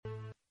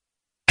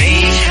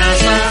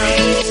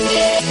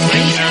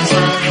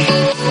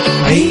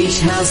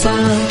عيشها صح،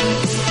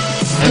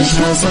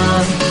 عيشها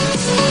صح،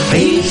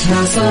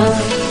 عيشها صح،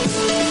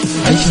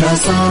 عيشها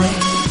صح،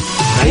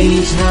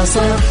 عيشها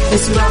صح،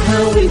 اسمعها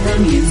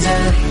والهم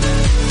ينزاح،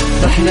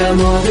 أحلى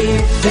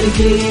مواضيع خليك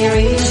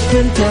يعيش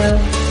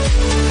ترتاح،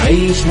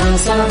 عيشها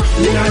صح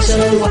من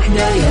 10 ل1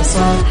 يا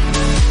صاح،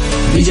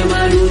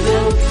 بجمال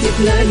وذوق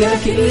تتلاقى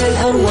كل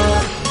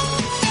الأرواح،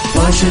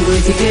 فاشل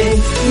واتيكيت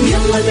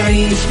يلا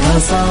نعيشها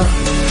صح،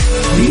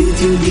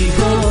 بيوتي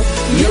وديكور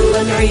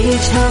يلا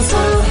نعيشها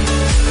صح،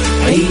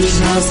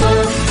 عيشها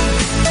صح،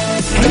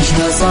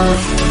 عيشها صح،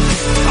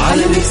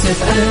 على ميكس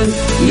اف ام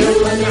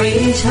يلا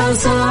نعيشها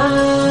صح.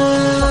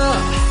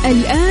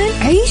 الآن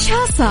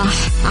عيشها صح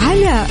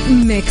على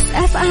ميكس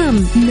اف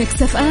ام.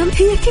 ميكس اف ام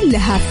هي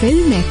كلها في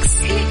الميكس،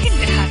 هي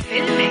كلها في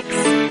الميكس.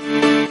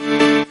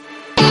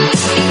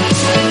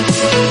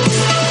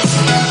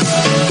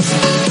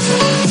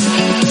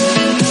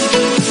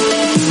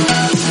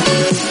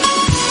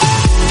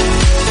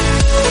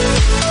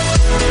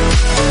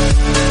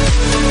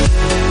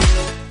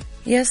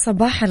 يا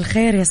صباح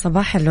الخير، يا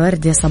صباح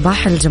الورد، يا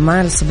صباح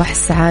الجمال، صباح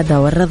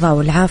السعادة والرضا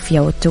والعافية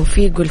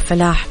والتوفيق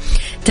والفلاح.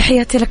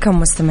 تحياتي لكم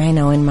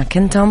مستمعينا وين ما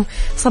كنتم،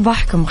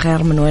 صباحكم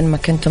خير من وين ما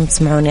كنتم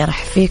تسمعوني.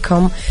 رح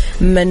فيكم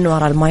من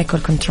وراء المايك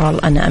والكنترول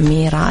أنا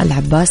أميرة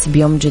العباس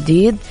بيوم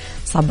جديد،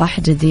 صباح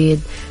جديد،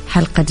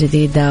 حلقة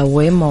جديدة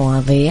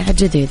ومواضيع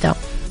جديدة.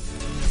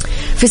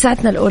 في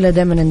ساعتنا الأولى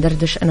دائما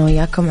ندردش أنا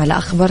وياكم على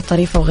أخبار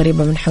طريفة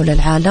وغريبة من حول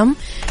العالم،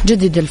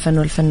 جديد الفن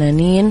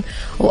والفنانين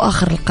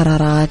وآخر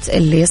القرارات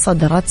اللي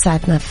صدرت.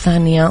 ساعتنا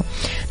الثانية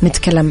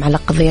نتكلم على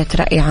قضية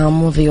رأي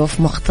عام وضيوف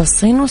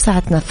مختصين،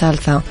 وساعتنا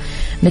الثالثة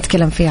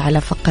نتكلم فيها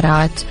على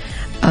فقرات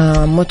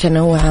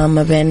متنوعة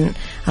ما بين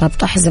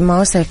ربط أحزمة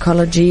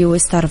وسايكولوجي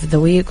وستار اوف ذا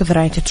ويك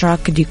وفرايتي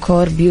تراك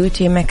ديكور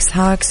بيوتي ميكس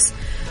هاكس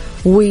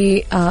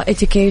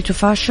وإتيكيت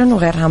وفاشن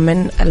وغيرها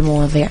من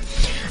المواضيع.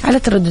 على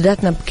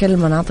تردداتنا بكل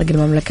مناطق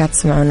المملكة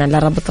تسمعونا على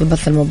رابط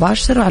البث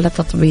المباشر وعلى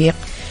تطبيق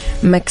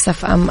ميكس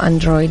اف ام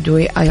اندرويد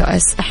واي او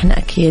اس. احنا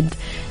اكيد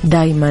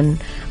دايما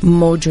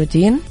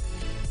موجودين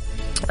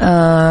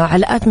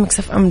على آت ميكس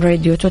اف ام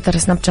راديو، تويتر،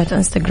 سناب شات،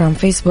 انستغرام،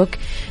 فيسبوك.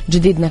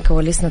 جديدنا،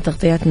 كواليسنا،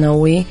 تغطياتنا،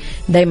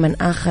 ودايما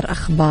آخر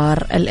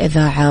أخبار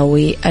الإذاعة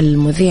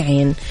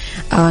والمذيعين.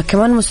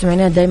 كمان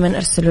مستمعينا دايما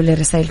ارسلوا لي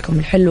رسائلكم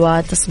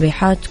الحلوة،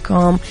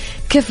 تصبيحاتكم،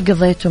 كيف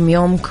قضيتم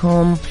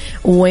يومكم،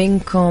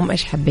 وينكم،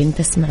 ايش حابين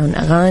تسمعون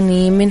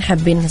أغاني، من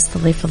حابين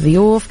نستضيف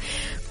ضيوف،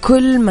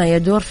 كل ما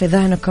يدور في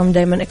ذهنكم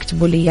دايما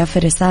اكتبوا لي في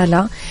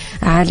رسالة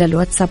على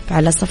الواتساب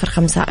على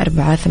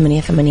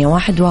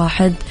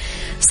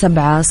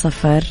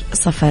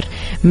 0548811700.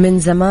 من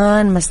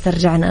زمان ما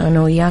استرجعنا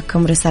أنا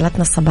وياكم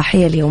رسالتنا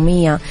الصباحية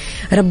اليومية.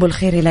 رب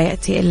الخير لا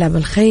يأتي إلا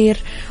بالخير،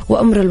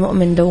 وأمر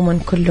المؤمن دوما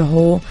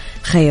كله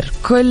خير.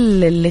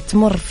 كل اللي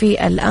تمر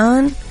فيه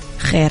الآن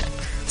خير،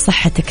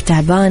 صحتك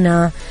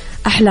تعبانة،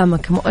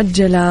 أحلامك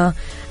مؤجلة،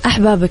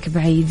 أحبابك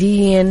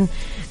بعيدين،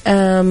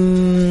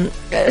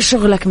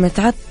 شغلك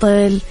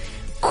متعطل،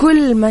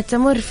 كل ما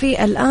تمر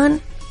فيه الآن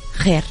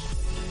خير،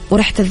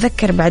 ورح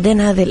تتذكر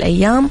بعدين هذه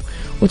الأيام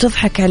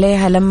وتضحك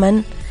عليها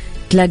لما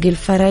تلاقي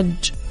الفرج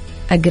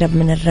أقرب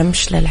من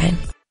الرمش للعين.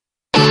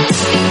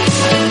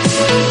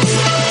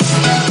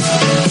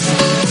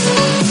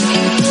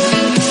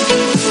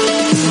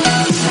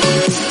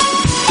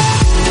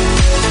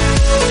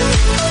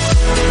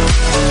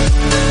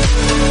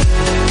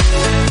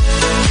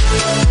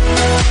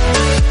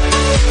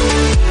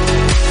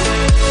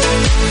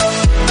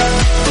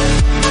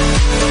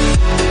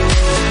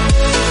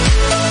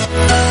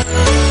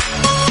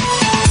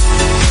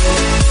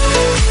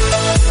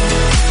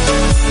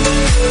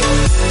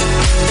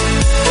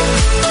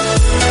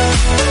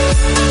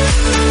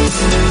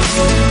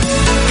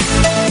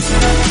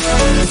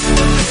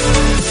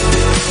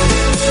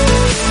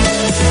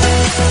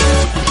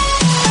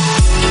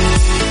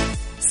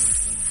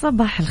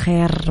 صباح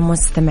الخير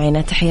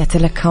مستمعينا، تحياتي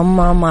لكم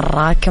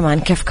مرة كمان.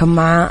 كيفكم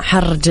مع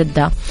حر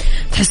جدة؟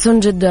 تحسون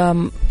جدة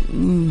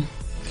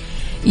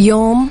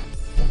يوم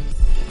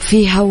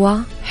في هوا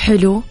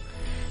حلو،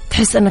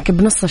 تحس أنك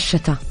بنص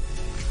الشتاء،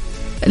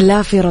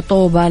 لا في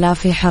رطوبة لا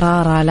في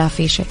حرارة لا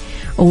في شيء،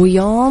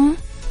 ويوم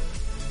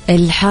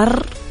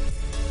الحر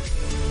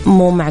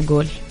مو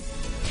معقول.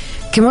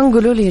 كمان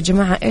قولوا لي يا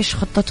جماعة إيش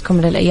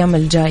خطتكم للأيام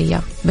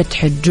الجاية؟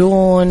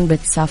 بتحجون،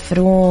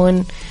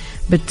 بتسافرون،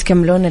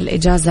 بتكملون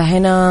الإجازة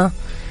هنا؟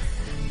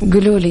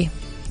 قولوا لي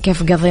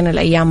كيف قضينا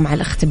الأيام مع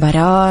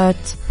الاختبارات.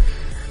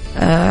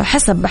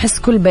 حسب، بحس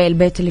كل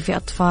البيت اللي فيه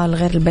أطفال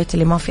غير البيت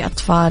اللي ما فيه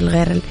أطفال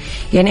غير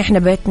يعني إحنا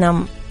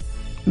بيتنا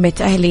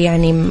بيت أهلي،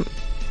 يعني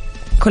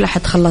كل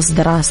أحد خلص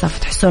دراسة،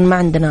 فتحسون ما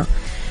عندنا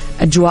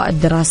أجواء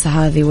الدراسة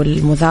هذه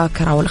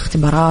والمذاكرة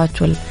والاختبارات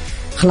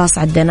خلاص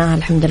عديناها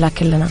الحمد لله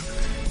كلنا.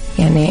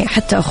 يعني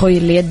حتى أخوي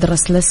اللي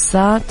يدرس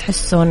لسه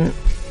تحسون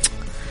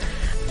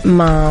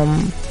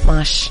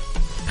ماشي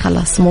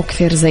خلاص مو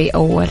كثير زي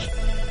أول.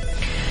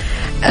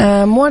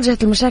 مواجهة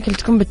المشاكل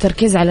تكون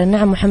بالتركيز على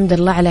النعم وحمد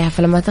الله عليها،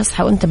 فلما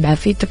تصحى وانت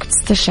بعافيتك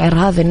تستشعر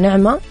هذه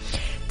النعمة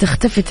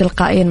تختفي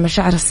تلقائيا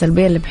المشاعر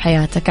السلبية اللي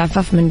بحياتك.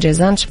 عفاف من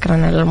جيزان، شكرا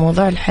على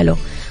الموضوع الحلو.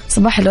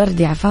 صباح الورد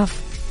يا عفاف.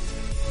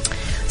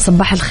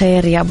 صباح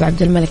الخير يا أبو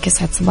عبد الملك،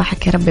 يسعد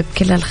صباحك يا رب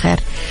بكل الخير.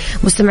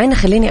 مستمعينا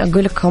خليني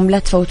أقول لكم لا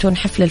تفوتون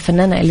حفل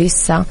الفنانة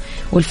إليسا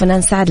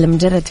والفنان سعد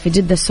المجرد في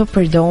جدة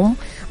سوبر دوم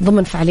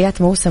ضمن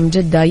فعاليات موسم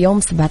جدة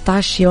يوم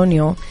 17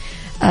 يونيو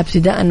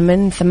ابتداء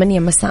من 8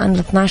 مساء ل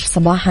 12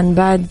 صباحا.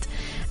 بعد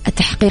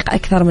تحقيق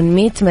أكثر من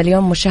 100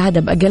 مليون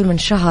مشاهدة بأقل من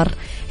شهر،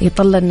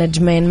 يطل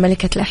النجمين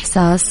ملكة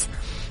الإحساس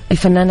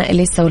الفنانة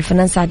إليسا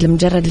والفنان سعد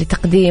المجرد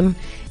لتقديم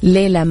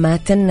ليلة ما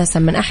تنسى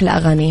من أحلى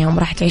أغانيهم.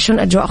 راح تعيشون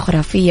أجواء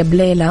خرافية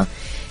بليلة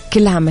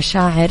كلها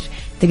مشاعر.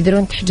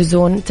 تقدرون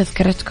تحجزون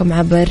تذكرتكم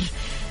عبر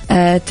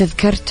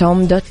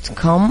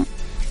تذكرتم.com.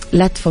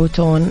 لا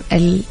تفوتون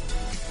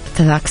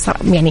التذاكر.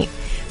 يعني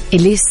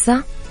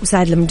إليسا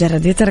وسعد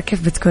المجرد، يا ترى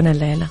كيف بتكون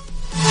الليلة؟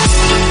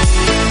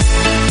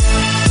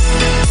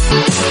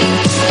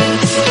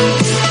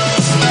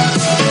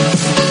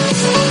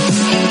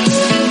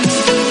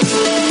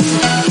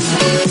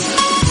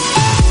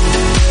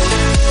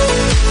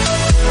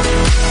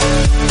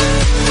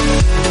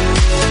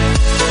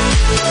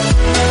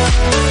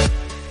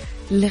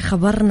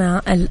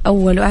 لخبرنا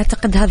الأول،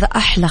 وأعتقد هذا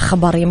أحلى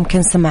خبر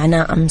يمكن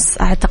سمعناه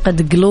أمس.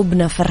 أعتقد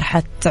قلوبنا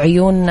فرحت،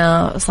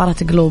 عيوننا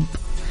صارت قلوب.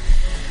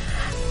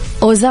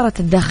 وزارة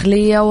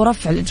الداخلية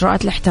ورفع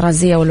الإجراءات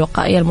الاحترازية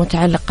والوقائية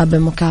المتعلقة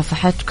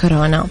بمكافحة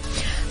كورونا.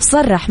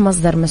 صرح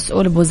مصدر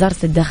مسؤول بوزارة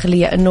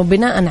الداخلية أنه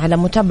بناء على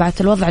متابعة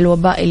الوضع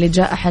الوبائي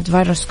لجائحة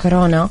فيروس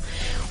كورونا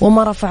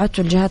وما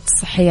رفعته الجهات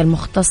الصحية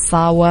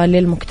المختصة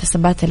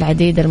وللمكتسبات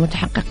العديدة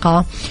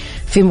المتحققة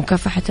في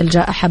مكافحة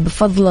الجائحة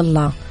بفضل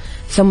الله،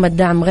 ثم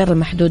الدعم غير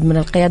المحدود من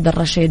القيادة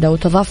الرشيدة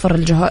وتضافر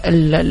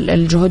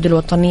الجهود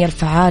الوطنية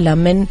الفعالة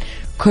من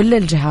كل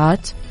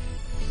الجهات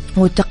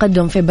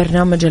والتقدم في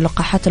برنامج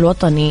اللقاحات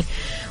الوطني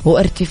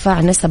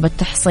وارتفاع نسب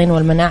التحصين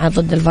والمناعة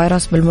ضد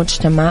الفيروس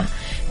بالمجتمع،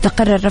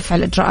 تقرر رفع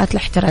الإجراءات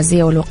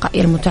الاحترازية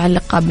والوقائية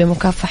المتعلقة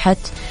بمكافحة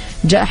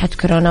جائحة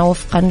كورونا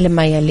وفقا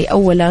لما يلي.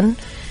 أولا،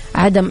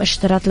 عدم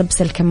اشتراط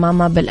لبس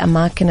الكمامة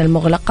بالأماكن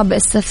المغلقة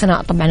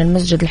باستثناء طبعا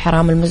المسجد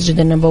الحرام، المسجد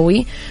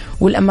النبوي،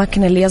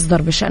 والأماكن اللي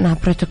يصدر بشأنها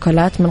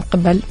بروتوكولات من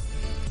قبل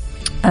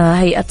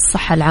هيئة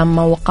الصحة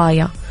العامة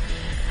وقاية.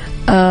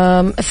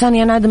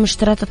 ثانيا، عدم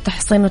اشتراط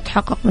التحصين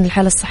والتحقق من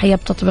الحالة الصحية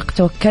بتطبيق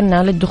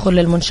توكلنا للدخول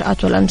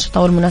للمنشآت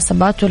والأنشطة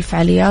والمناسبات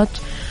والفعاليات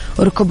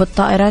وركوب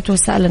الطائرات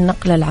ووسائل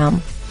النقل العام.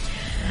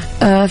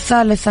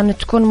 ثالثا،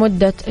 تكون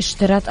مدة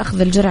اشتراط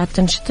أخذ الجرعة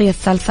التنشيطية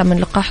الثالثة من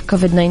لقاح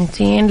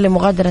كوفيد-19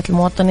 لمغادرة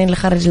المواطنين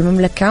لخارج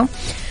المملكة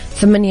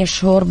 8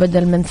 شهور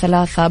بدل من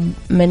 3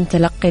 من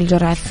تلقي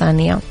الجرعة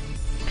الثانية.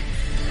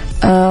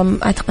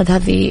 أعتقد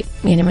هذه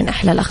يعني من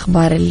أحلى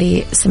الأخبار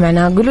اللي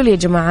سمعناها. قولوا لي يا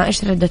جماعة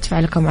إيش ردة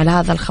فعلكم على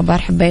هذا الخبر؟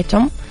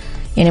 حبيتم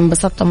يعني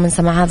انبسطتم من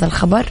سماع هذا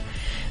الخبر؟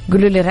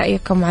 قولوا لي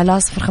رأيكم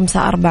على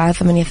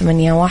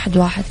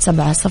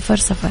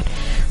 0548811700.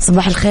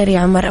 صباح الخير يا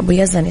عمر أبو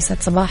يزن، يسعد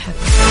صباحك.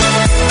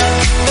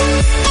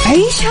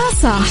 عيشها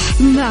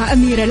صح مع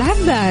أميرة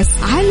العباس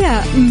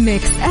على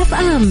ميكس أف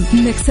أم.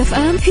 ميكس أف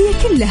أم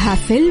هي كلها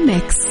في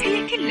الميكس،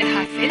 هي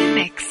كلها في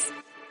الميكس.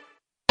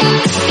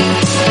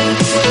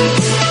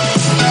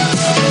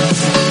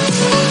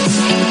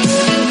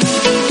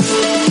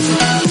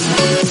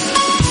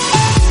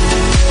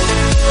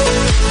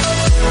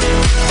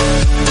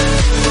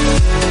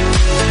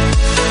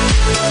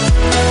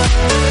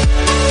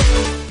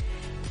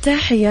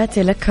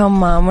 تحياتي لكم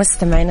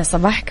مستمعين،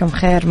 صباحكم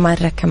خير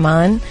مرة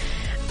كمان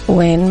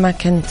وين ما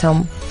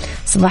كنتم.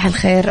 صباح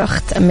الخير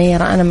أخت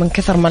أميرة، أنا من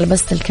كثر ما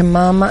لبست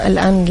الكمامة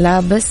الآن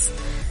لابس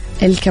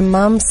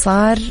الكمام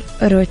صار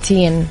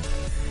روتين.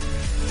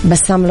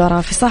 بسام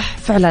الورافي، صح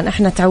فعلا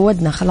احنا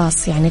تعودنا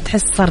خلاص، يعني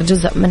تحس صار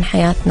جزء من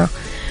حياتنا.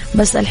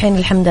 بس الحين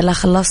الحمد لله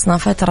خلصنا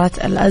فترة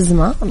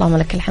الأزمة، اللهم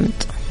لك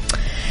الحمد.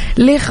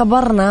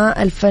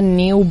 لخبرنا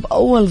الفني،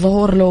 وبأول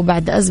ظهور له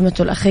بعد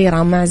أزمته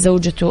الأخيرة مع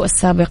زوجته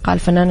السابقة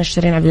الفنانة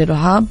شيرين عبد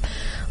الوهاب،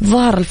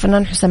 ظهر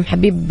الفنان حسام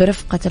حبيب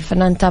برفقة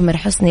الفنان تامر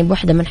حسني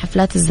بوحدة من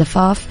حفلات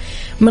الزفاف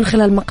من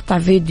خلال مقطع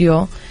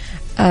فيديو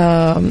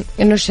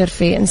نشر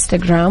في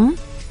انستغرام.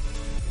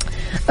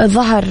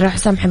 ظهر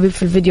حسام حبيب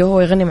في الفيديو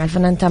هو يغني مع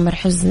الفنان تامر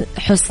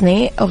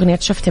حسني أغنية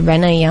شفتي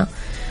بعناية،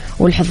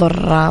 والحضور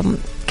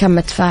كان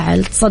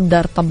متفاعل.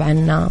 تصدر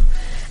طبعا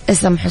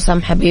اسم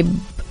حسام حبيب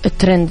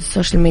الترند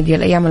السوشيال ميديا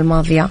الأيام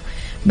الماضية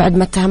بعد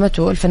ما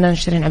اتهمته الفنان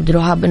شيرين عبد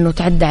الوهاب أنه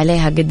تعدى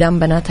عليها قدام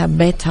بناتها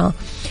ببيتها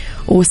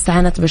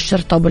واستعانت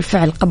بالشرطة،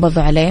 وبالفعل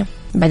قبضوا عليه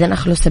بعدين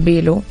أخلوا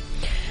سبيله.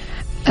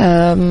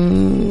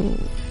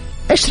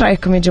 إيش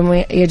رأيكم يا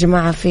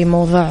جماعة في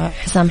موضوع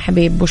حسام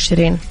حبيب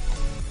وشيرين؟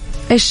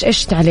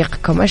 إيش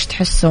تعليقكم؟ إيش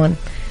تحسون؟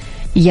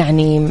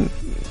 يعني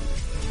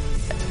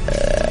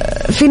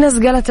في ناس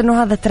قالت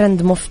أنه هذا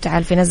ترند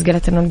مفتعل، في ناس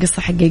قالت أنه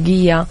القصة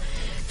حقيقية،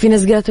 في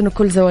ناس قالت أنه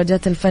كل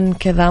زواجات الفن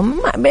كذا.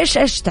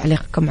 إيش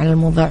تعليقكم على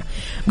الموضوع؟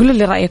 قولوا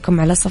لي رأيكم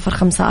على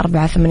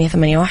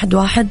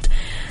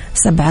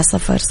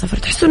 0548811700.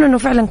 تحسون أنه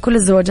فعلا كل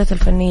الزواجات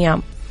الفنية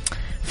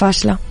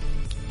فاشلة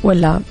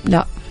ولا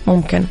لا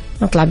ممكن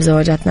نطلع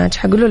بزواجات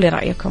ناجحة؟ قولوا لي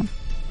رأيكم.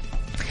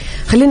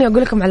 خليني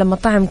أقول لكم على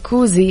مطاعم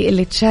كوزي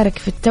اللي تشارك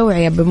في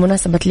التوعية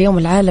بمناسبة اليوم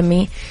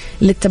العالمي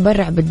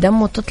للتبرع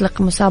بالدم،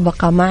 وتطلق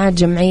مسابقة مع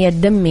جمعية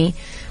دمي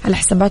على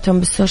حساباتهم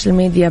بالسوشيال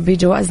ميديا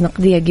بجوائز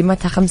نقدية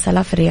قيمتها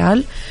 5000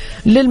 ريال.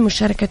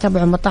 للمشاركة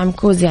تابعوا مطاعم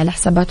كوزي على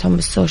حساباتهم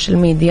بالسوشيال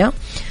ميديا،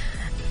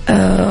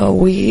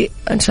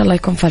 وإن شاء الله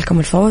يكون فالكم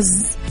الفوز.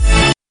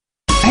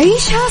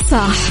 عيشها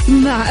صح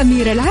مع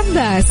أميرة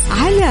العباس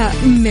على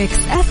ميكس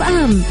أف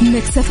أم.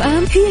 ميكس أف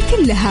أم هي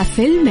كلها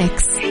في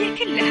الميكس، هي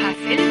كلها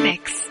في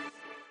الميكس.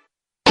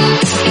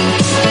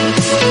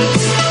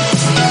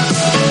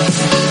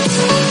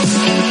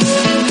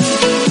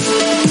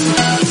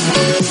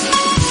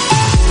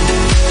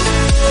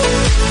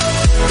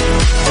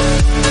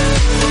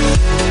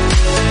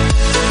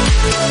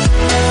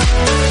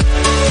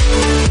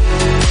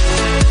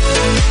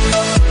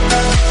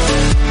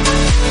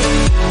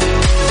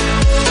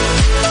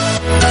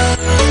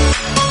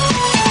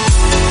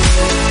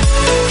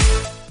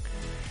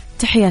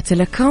 تحياتي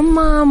لكم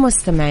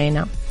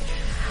مستمعينا.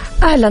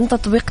 أعلن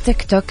تطبيق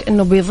تيك توك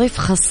أنه بيضيف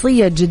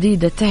خاصية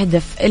جديدة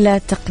تهدف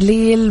إلى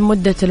تقليل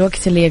مدة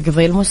الوقت اللي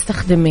يقضيه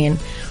المستخدمين.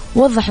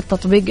 وضح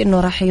التطبيق أنه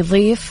راح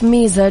يضيف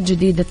ميزة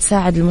جديدة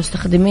تساعد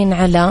المستخدمين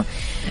على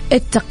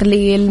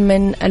التقليل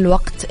من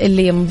الوقت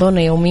اللي يمضون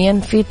يوميا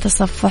في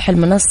تصفح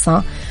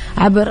المنصة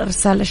عبر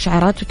إرسال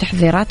إشعارات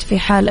وتحذيرات في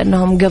حال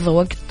أنهم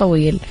قضوا وقت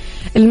طويل.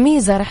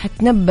 الميزة راح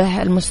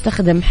تنبه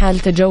المستخدم حال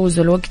تجاوز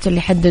الوقت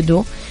اللي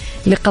حددوا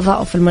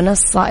لقضائه في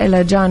المنصة،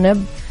 إلى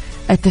جانب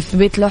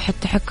تثبيت لوحة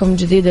تحكم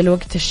جديدة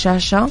لوقت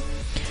الشاشة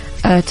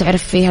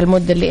تعرف فيها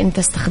المدة اللي أنت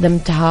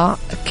استخدمتها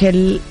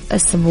كل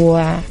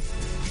أسبوع.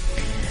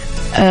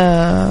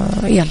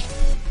 يلا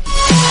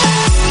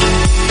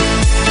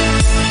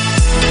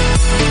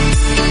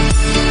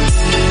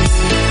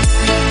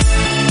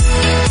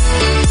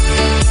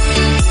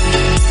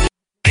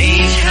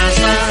عيشها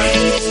صح،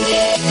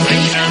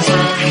 عيشها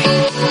صح،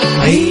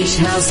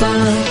 عيشها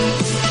صح،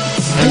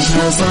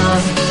 عيشها صح،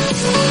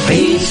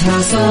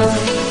 عيشها صح،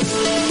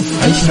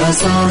 عيشها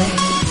صح،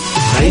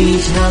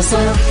 عيشها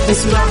صح،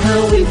 اسمعها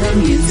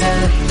والهم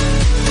ينزاح،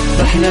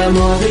 أحلى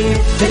مواضيع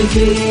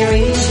خلي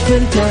يعيش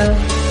مرتاح.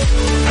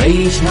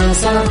 عيشها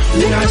صح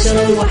من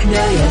 10 ل1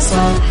 يا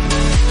صاح،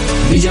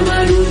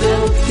 بجمال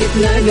وذوق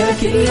تتلاقى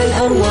كل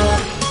الأرواح،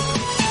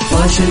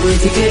 فاشل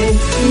واتيكيت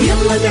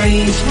يلا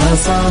نعيشها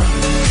صح،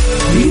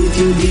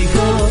 بيوتي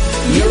وديكور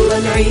يلا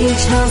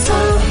نعيشها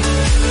صح،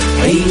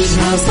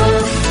 عيشها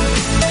صح،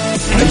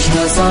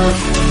 عيشها صح،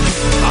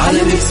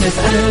 على ميكس اف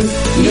ام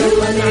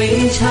يلا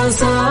نعيشها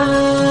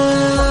صح.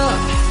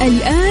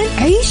 الآن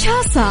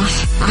عيشها صح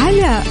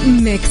على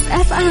ميكس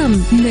أف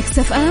أم. ميكس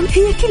أف أم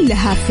هي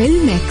كلها في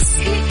الميكس،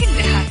 هي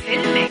كلها في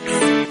الميكس.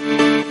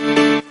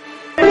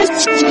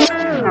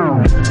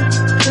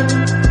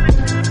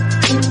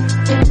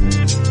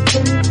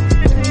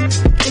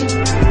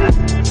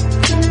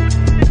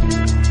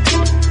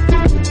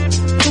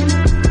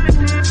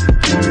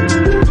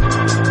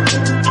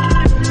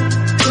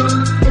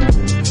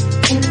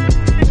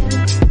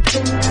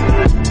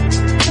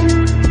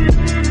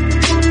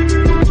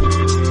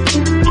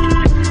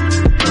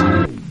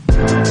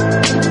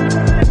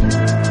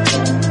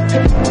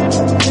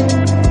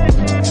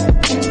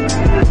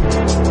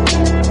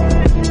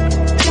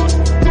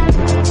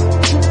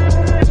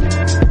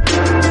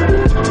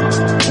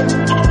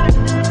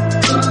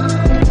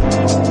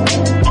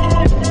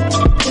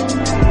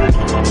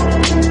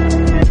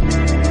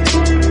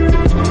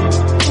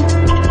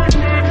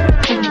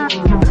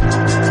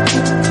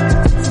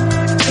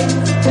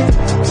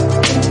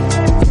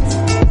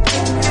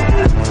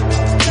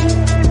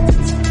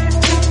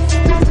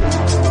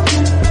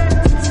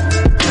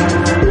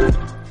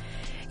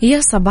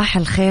 يا صباح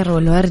الخير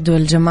والورد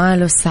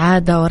والجمال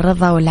والسعادة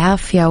والرضا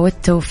والعافية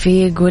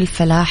والتوفيق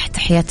والفلاح.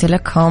 تحياتي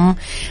لكم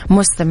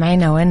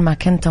مستمعينا وين ما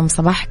كنتم،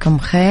 صباحكم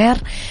خير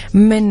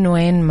من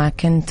وين ما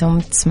كنتم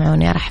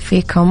تسمعوني. أرح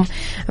فيكم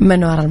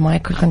من وراء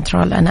المايك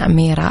والكنترول، أنا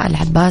أميرة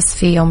العباس،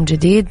 في يوم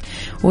جديد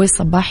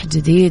وصباح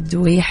جديد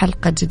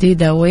وحلقة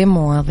جديدة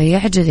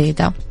ومواضيع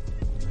جديدة.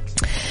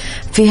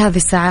 في هذه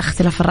الساعة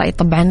اختلاف الرأي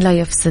طبعا لا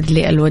يفسد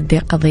لي الودي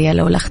قضية،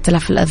 لولا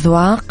اختلاف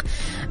الأذواق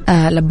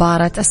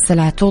لبارة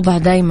السلع. توضع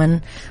دايما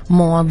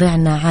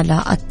مواضيعنا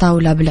على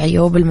الطاولة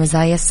بالعيوب،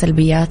 المزايا،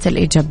 السلبيات،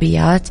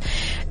 الإيجابيات،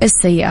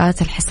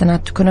 السيئات،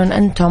 الحسنات. تكونون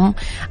أنتم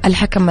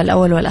الحكم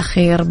الأول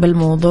والأخير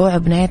بالموضوع.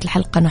 بنهاية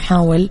الحلقة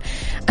نحاول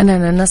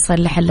أننا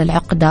نصل لحل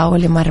العقدة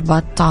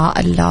ولمربط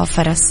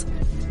الفرس.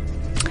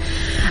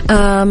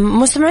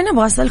 مستمعين،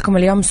 أبغى أسألكم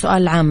اليوم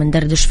سؤال عام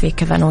ندردش فيه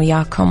كذا أنا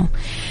وياكم.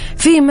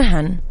 في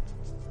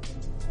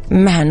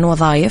مهن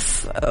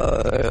وظائف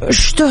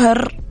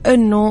اشتهر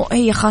أنه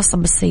هي خاصة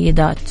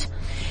بالسيدات،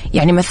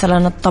 يعني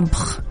مثلا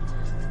الطبخ،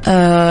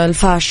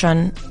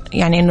 الفاشن،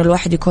 يعني أنه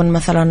الواحد يكون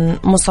مثلا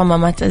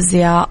مصممة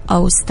أزياء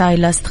أو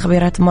ستايلست،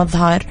 خبيرة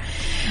مظهر،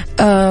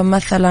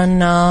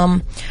 مثلا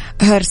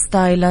هير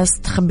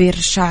ستايلست، خبير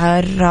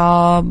شعر،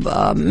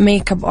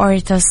 ميك اب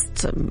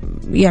ارتست،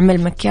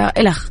 يعمل مكياج،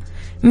 إلخ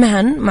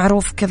مهن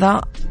معروف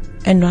كذا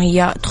أنه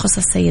هي تخص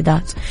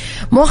السيدات.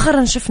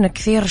 مؤخرا شفنا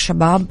كثير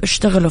شباب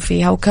اشتغلوا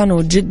فيها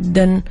وكانوا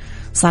جدا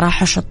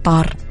صراحة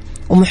شطار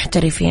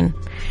ومحترفين.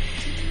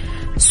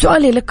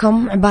 سؤالي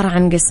لكم عبارة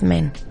عن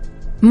قسمين: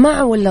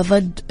 مع ولا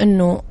ضد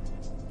أنه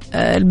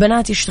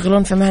البنات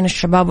يشتغلون في مهن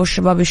الشباب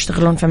والشباب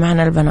يشتغلون في مهن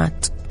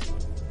البنات؟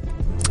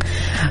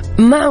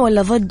 مع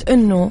ولا ضد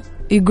أنه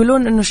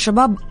يقولون أنه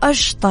الشباب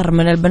أشطر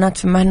من البنات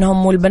في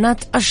مهنهم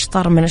والبنات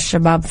أشطر من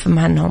الشباب في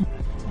مهنهم؟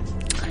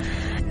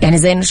 يعني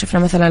زي أنه شفنا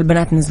مثلا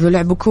البنات نزلوا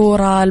لعبوا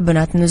كورة،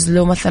 البنات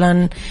نزلوا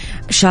مثلا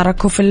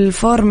شاركوا في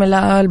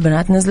الفورمولا،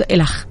 البنات نزلوا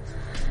إلخ.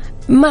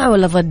 مع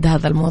ولا ضد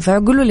هذا الموضوع؟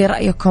 قولوا لي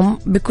رأيكم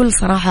بكل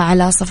صراحة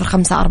على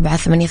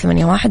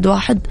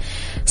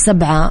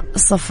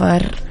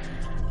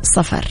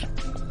 0548811700.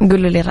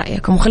 قولوا لي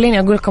رأيكم، وخليني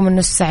أقول لكم أنه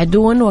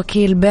السعدون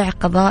وكيل بيع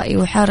قضائي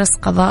وحارس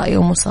قضائي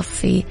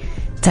ومصفي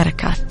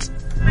تركات.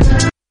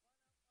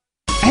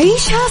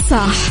 عيشها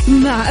صح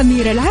مع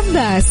أميرة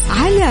العباس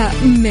على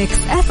ميكس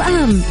أف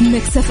أم.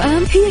 ميكس أف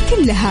أم هي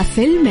كلها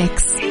في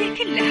الميكس.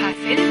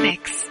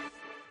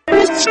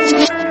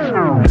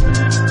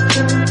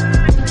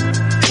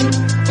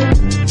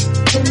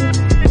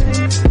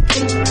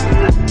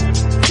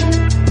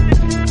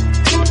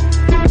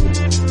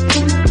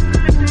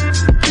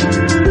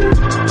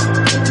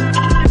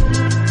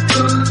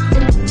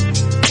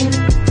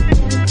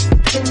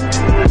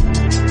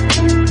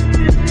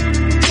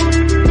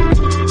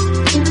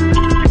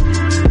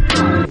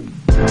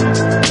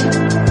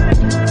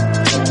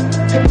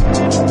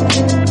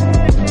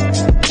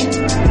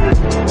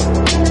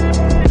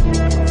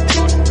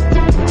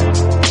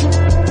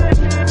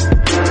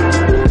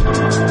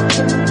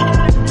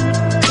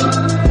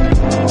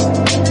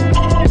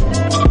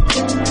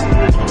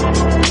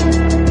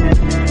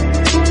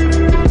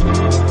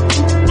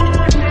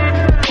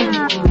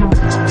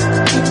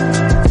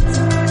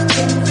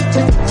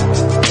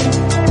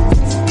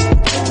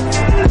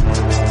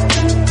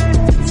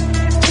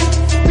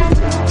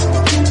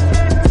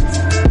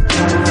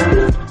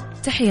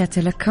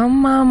 تحياتي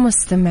لكم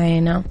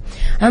مستمعينا.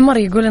 عمر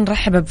يقول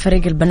نرحب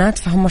بفريق البنات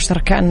فهم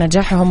شركاء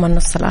النجاح وهم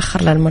النص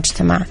الآخر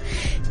للمجتمع.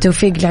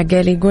 توفيق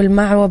العقالي يقول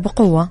مع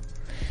وبقوة.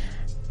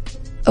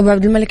 أبو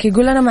عبد الملك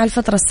يقول أنا مع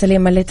الفترة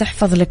السليمة اللي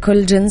تحفظ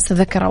لكل جنس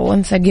ذكر أو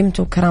أنثى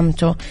قيمته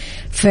وكرامته.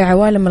 في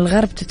عوالم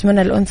الغرب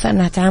تتمنى الأنثى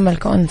أنها تعامل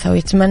كأنثى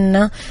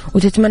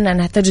وتتمنى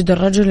أنها تجد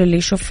الرجل اللي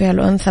يشوف فيها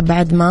الأنثى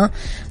بعد ما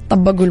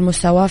طبقوا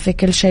المساواة في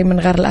كل شيء من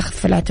غير الأخذ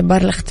في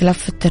الاعتبار الاختلاف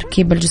في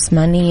التركيبة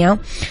الجسمانية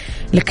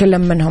لكل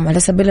منهم. على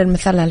سبيل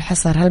المثال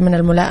هالحصر، هل من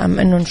الملائم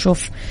أنه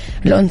نشوف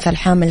الأنثى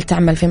الحامل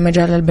تعمل في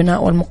مجال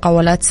البناء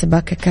والمقاولات،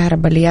 سباكة،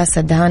 كهرباء،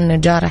 لياسة، دهان،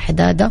 نجارة،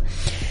 حدادة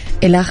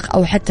إلخ،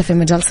 أو حتى في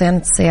مجال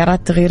صيانة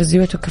السيارات، تغيير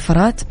زيوت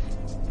وكفرات؟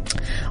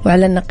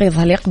 وعلى النقيض،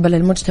 هل يقبل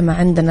المجتمع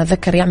عندنا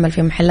ذكر يعمل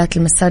في محلات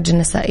المساج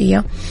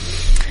النسائية؟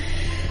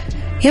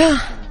 يا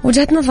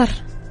وجهة نظر.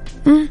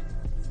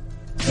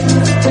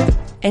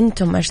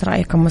 أنتم إيش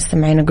رأيكم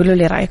مستمعين؟ قولوا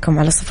لي رأيكم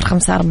على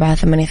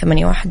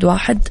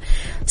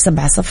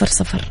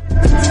 0548811700.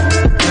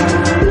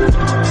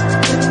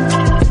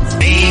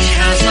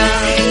 عيشها صح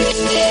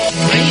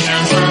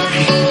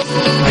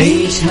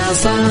عيشها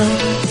صح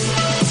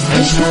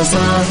عيشها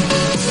صح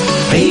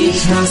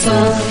عيشها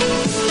صح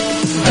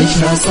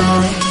عيشها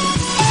صح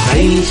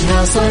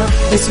عيشها صح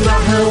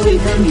اسمعها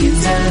والهم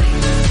ينزاح،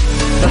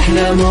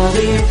 أحلى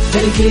مواضيع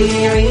الكل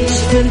يعيش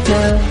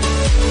ترتاح.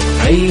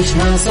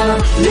 عيشها صح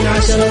من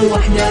 10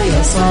 ل1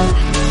 يا صاح،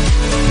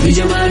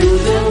 بجمال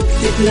وذوق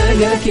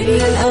تتلاقى كل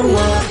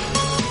الأرواح.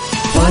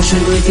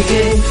 فاشل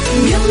واتيكيت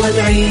يلا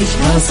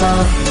نعيشها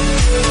صح،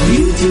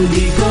 بيوتي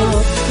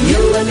وديكور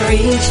يلا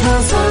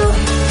نعيشها صح.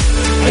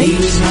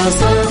 عيشها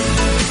صح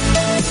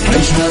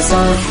عيشها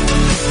صح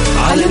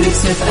على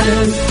ميكس اف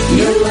ام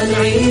يلا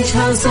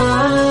نعيشها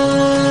صح.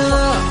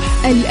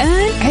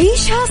 الآن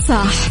عيشها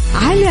صح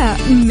على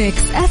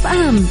ميكس أف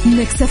أم.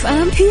 ميكس أف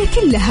أم هي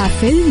كلها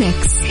في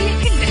الميكس.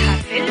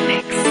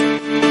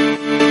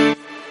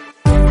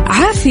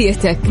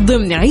 عافيتك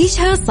ضمن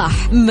عيشها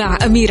صح مع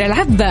أميرة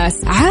العباس.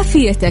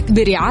 عافيتك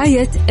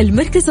برعاية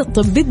المركز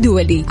الطبي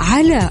الدولي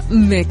على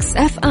ميكس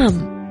أف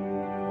أم.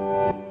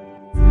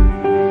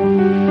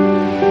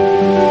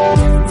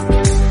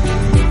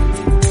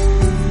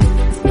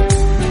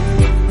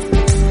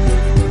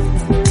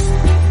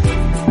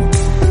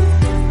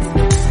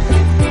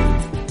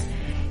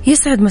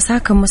 يسعد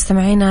مساكم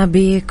مستمعينا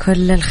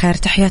بكل الخير،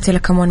 تحياتي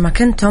لكم وين ما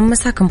كنتم.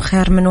 مساكم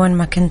خير من وين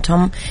ما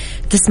كنتم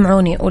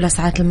تسمعوني. أولى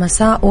ساعات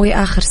المساء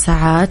وآخر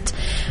ساعات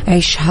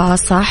عيشها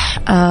صح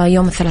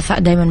يوم الثلاثاء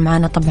دايما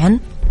معنا طبعا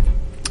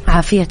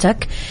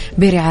عافيتك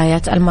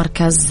برعاية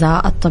المركز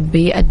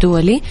الطبي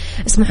الدولي.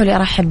 اسمحوا لي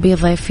أرحب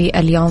بضيفي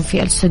اليوم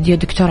في الاستوديو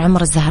دكتور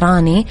عمر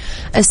الزهراني،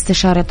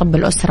 استشاري طب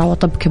الأسرة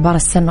وطب كبار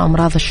السن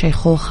وأمراض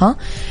الشيخوخة.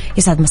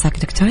 يسعد مساك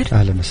دكتور.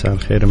 أهلا، مساء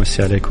الخير،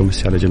 مساء عليكم،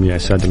 مساء على جميع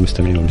السادة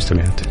المستمعين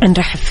والمستمعات.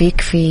 نرحب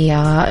فيك في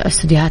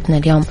استوديوهاتنا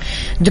اليوم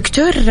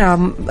دكتور.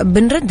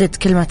 بنردد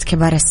كلمة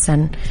كبار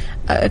السن،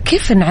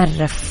 كيف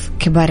نعرف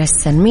كبار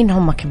السن؟ مين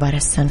هم كبار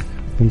السن؟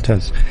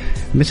 ممتاز.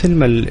 مثل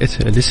ما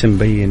الاسم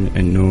بين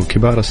أنه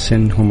كبار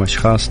السن هم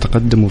أشخاص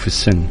تقدموا في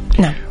السن.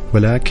 نعم.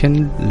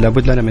 ولكن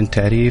لابد لنا من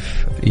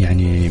تعريف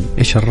يعني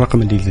إيش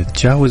الرقم اللي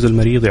يتجاوز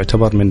المريض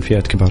يعتبر من فئة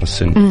كبار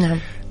السن. نعم.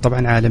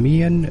 طبعا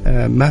عالميا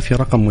ما في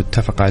رقم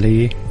متفق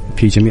عليه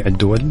في جميع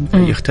الدول.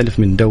 يختلف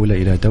من دولة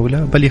إلى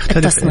دولة، بل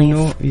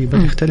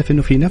يختلف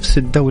إنه في نفس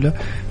الدولة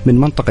من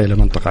منطقة إلى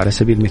منطقة. على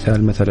سبيل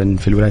المثال مثلا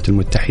في الولايات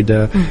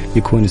المتحدة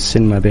يكون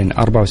السن ما بين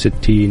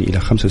 64 إلى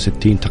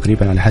 65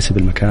 تقريبا على حسب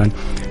المكان.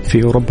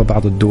 في أوروبا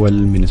بعض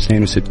الدول من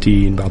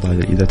 62، بعضها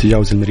إذا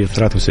تجاوز المريض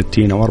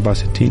 63 أو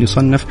 64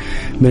 يصنف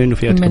من إنه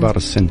فئة كبار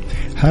السن.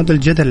 هذا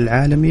الجدل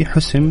العالمي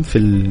حسم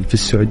في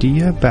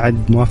السعودية بعد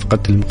موافقة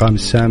المقام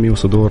السامي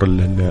وصدور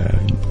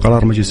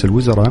قرار مجلس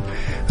الوزراء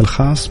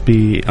الخاص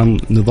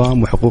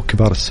بنظام وحقوق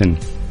كبار السن،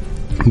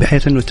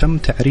 بحيث أنه تم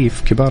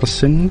تعريف كبار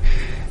السن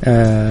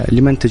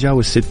لمن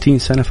تجاوز 60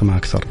 سنة فما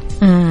أكثر.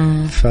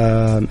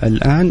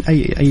 فالآن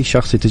أي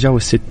شخص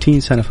يتجاوز 60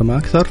 سنة فما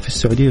أكثر في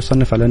السعودية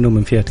يصنف على أنه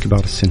من فئة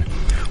كبار السن.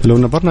 ولو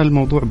نظرنا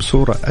للموضوع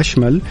بصورة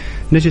أشمل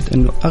نجد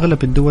أنه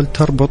أغلب الدول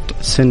تربط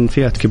سن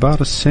فئة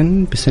كبار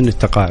السن بسن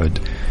التقاعد.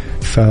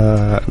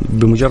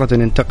 فبمجرد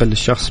أن ينتقل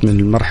الشخص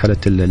من مرحلة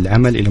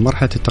العمل إلى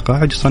مرحلة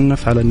التقاعد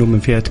يصنف على أنه من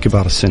فئة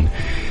كبار السن.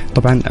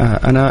 طبعا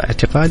أنا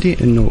اعتقادي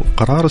أنه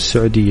قرار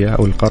السعودية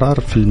أو القرار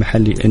في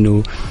المحلي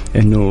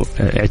أنه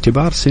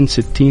اعتبار سن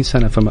 60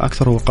 سنة فما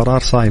أكثر هو قرار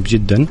صائب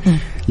جدا،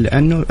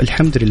 لأنه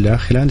الحمد لله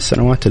خلال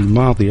السنوات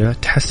الماضية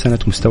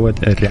تحسنت مستوى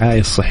الرعاية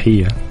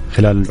الصحية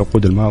خلال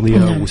العقود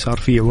الماضية، وصار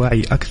في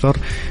وعي أكثر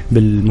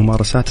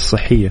بالممارسات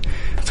الصحية.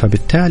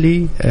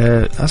 فبالتالي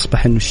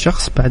أصبح أن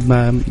الشخص بعد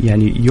ما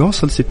يعني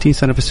يوصل 60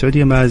 سنة في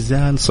السعودية ما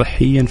زال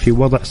صحيا في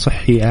وضع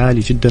صحي عالي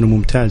جدا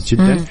وممتاز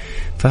جدا.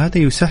 فهذا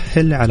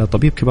يسهل على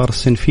طبيب كبار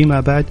السن فيما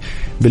بعد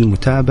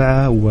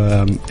بالمتابعة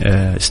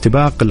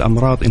واستباق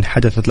الأمراض إن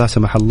حدثت لا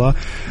سمح الله،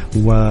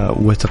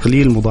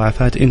 وتقليل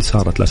المضاعفات إن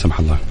صارت لا سمح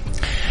الله.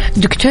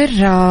 دكتور،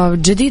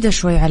 جديدة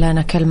شوي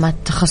علينا كلمة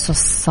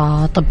تخصص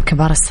طب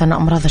كبار السن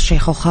أمراض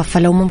الشيخوخة،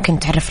 فلو ممكن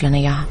تعرف لنا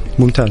إياها.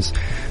 ممتاز.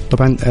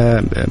 طبعا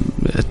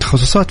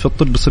التخصصات في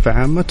الطب بصفة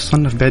عامة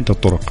تصنف بعدة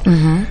طرق.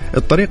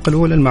 الطريقة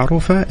الأولى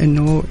المعروفة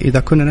أنه إذا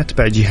كنا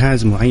نتبع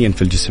جهاز معين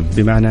في الجسم،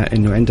 بمعنى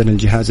أنه عندنا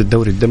الجهاز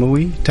الدوري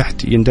الدموي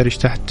يندرج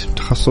تحت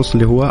تخصص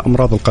اللي هو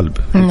أمراض القلب،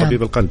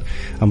 طبيب القلب،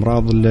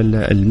 أمراض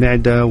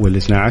المعدة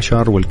والاثنى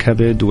عشر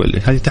والكبد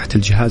هذه تحت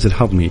الجهاز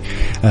الهضمي،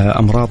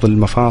 أمراض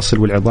المفاصل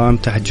والعظام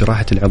تحت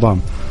جراحة العظام.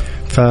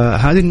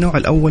 فهذا النوع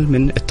الأول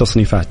من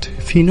التصنيفات.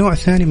 في نوع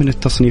ثاني من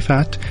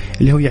التصنيفات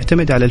اللي هو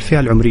يعتمد على الفئة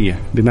العمرية،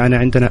 بمعنى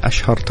عندنا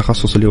أشهر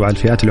تخصص اللي هو على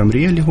الفئات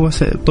العمرية اللي هو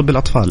طب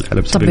الأطفال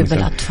على سبيل المثال.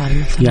 طب الأطفال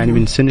مثلا يعني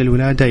من سن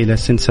الولادة إلى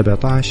سن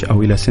 17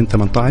 أو إلى سن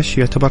 18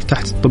 يعتبر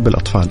تحت طب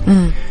الأطفال.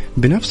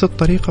 بنفس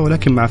الطريقة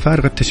ولكن مع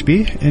فارق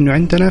التشبيه إنه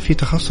عندنا في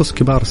تخصص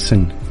كبار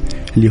السن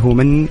اللي هو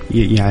من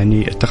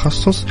يعني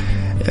التخصص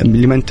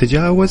لمن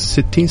تجاوز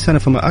 60 سنة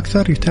فما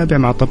أكثر يتابع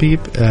مع طبيب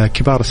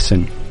كبار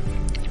السن.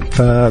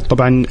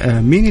 فطبعا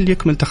مين اللي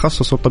يكمل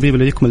تخصص والطبيب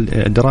اللي يكمل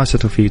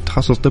دراسته في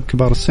تخصص طب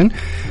كبار السن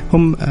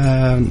هم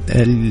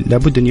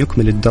لابد أن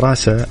يكمل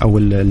الدراسة أو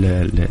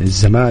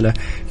الزمالة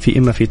في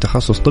إما في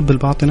تخصص طب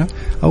الباطنة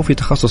أو في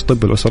تخصص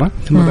طب الأسرة،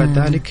 ثم بعد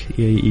ذلك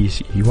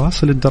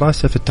يواصل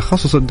الدراسة في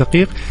التخصص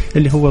الدقيق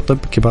اللي هو طب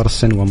كبار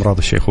السن وأمراض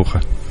الشيخوخة.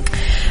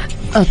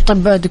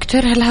 طب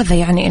دكتور، هل هذا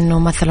يعني أنه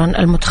مثلا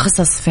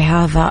المتخصص في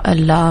هذا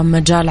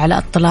المجال على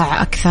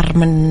اطلاع أكثر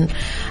من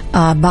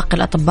باقي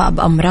الأطباء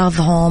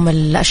بأمراضهم،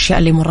 الأشياء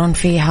اللي يمرون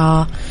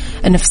فيها،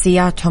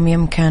 نفسياتهم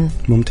يمكن؟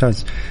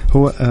 ممتاز.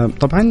 هو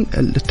طبعا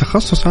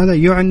التخصص هذا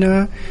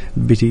يعنى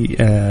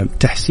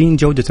بتحسين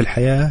جودة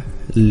الحياة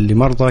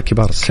لمرضى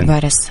كبار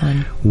السن.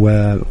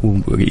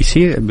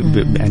 ويصير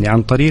يعني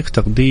عن طريق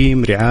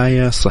تقديم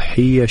رعاية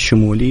صحية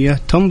شمولية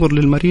تنظر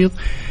للمريض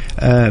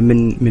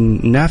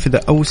من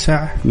نافذة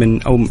أوسع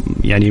من أو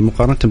يعني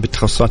مقارنة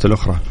بالتخصصات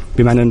الأخرى،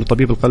 بمعنى أن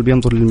طبيب القلب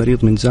ينظر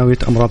للمريض من زاوية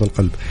أمراض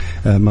القلب،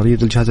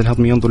 مريض الجهاز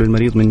الهضمي ينظر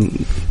للمريض من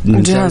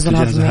الجهاز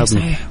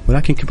الهضمي.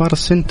 ولكن كبار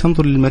السن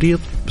تنظر للمريض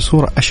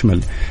بصورة أشمل،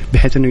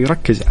 بحيث أنه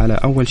يركز على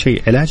أول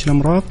شيء علاج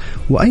الأمراض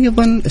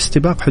وأيضا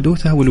استباق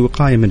حدوثها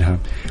والوقاية منها،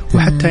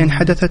 وحتى إن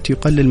حدثت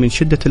يقلل من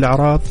شدة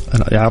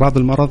أعراض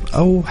المرض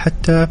أو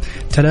حتى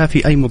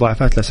تلافي أي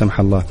مضاعفات لا سمح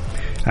الله.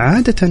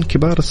 عادة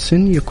كبار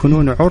السن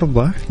يكونون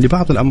عرضة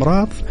لبعض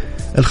الأمراض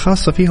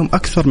الخاصة فيهم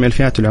أكثر من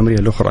الفئات العمرية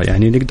الأخرى.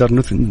 يعني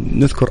نقدر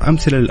نذكر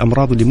أمثلة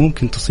للأمراض اللي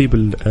ممكن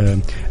تصيب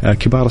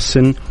كبار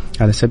السن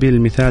على سبيل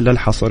المثال لا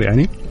الحصر.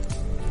 يعني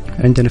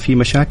عندنا في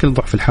مشاكل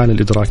ضعف الحالة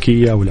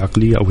الإدراكية أو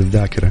العقلية أو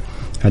الذاكرة،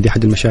 هذه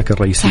أحد المشاكل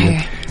الرئيسية.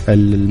 صحيح.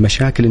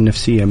 المشاكل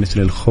النفسية مثل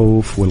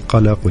الخوف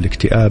والقلق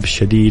والاكتئاب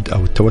الشديد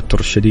أو التوتر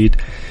الشديد،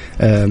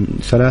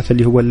 3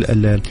 اللي هو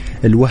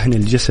الوهن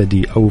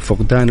الجسدي أو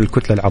فقدان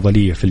الكتلة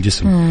العضلية في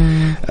الجسم.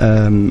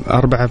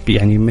 4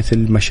 يعني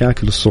مثل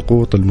مشاكل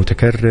السقوط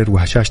المتكرر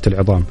وهشاشة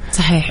العظام.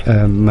 صحيح.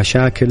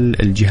 مشاكل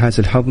الجهاز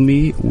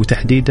الهضمي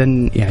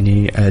وتحديدا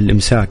يعني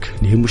الإمساك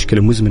اللي هي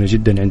مشكلة مزمنة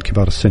جدا عند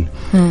كبار السن.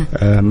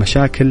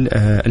 مشاكل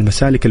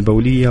المسالك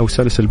البولية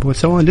وسلس البول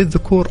سواء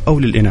للذكور أو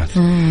للإناث.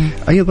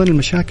 أيضا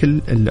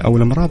المشاكل أو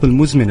الأمراض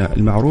المزمنة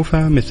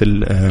المعروفة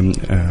مثل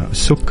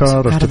السكر،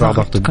 ارتفاع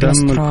ضغط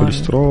الدم،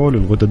 الكوليسترول،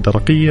 الغدة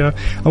الدرقية،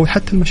 أو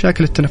حتى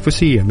المشاكل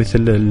التنفسية مثل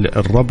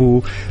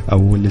الربو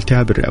أو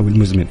الالتهاب أو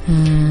المزمن.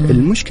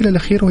 المشكلة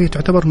الأخيرة وهي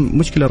تعتبر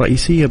مشكلة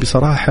رئيسية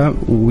بصراحة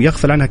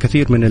ويغفل عنها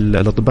كثير من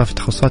الأطباء في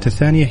التخصصات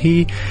الثانية،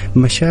 هي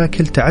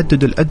مشاكل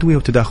تعدد الأدوية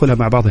وتداخلها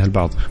مع بعضها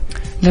البعض.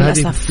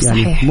 للأسف.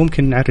 يعني صحيح.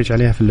 ممكن نعرج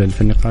عليها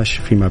في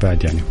النقاش فيما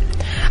بعد. يعني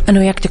أنا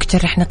وياك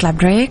دكتور رح نطلع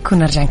بريك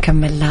ونرجع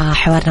نكمل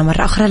حوارنا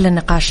مرة أخرى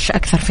للنقاش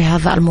أكثر في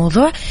هذا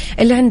الموضوع.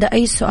 اللي عنده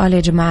أي سؤال يا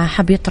جماعة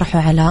حاب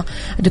يطرحوا على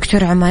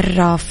دكتور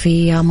عمر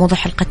في موضوع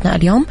حلقتنا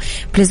اليوم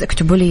بليز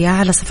اكتبوا لي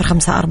على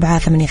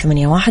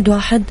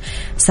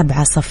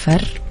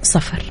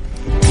 0548811700.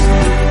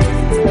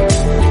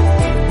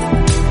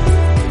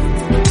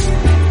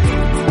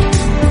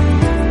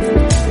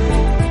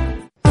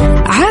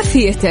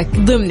 عافيتك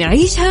ضمن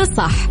عيشها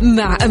صح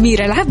مع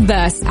أميرة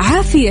العباس.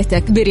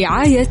 عافيتك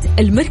برعاية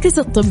المركز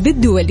الطبي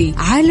الدولي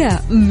على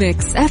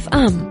ميكس اف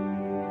ام.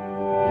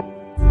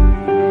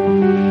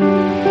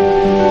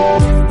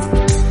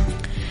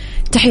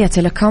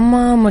 تحياتي لكم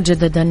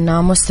مجددا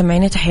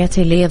مستمعيني،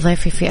 تحياتي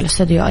لضيفي في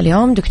الاستوديو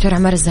اليوم دكتور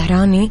عمر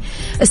الزهراني،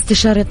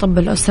 استشاري طب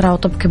الأسرة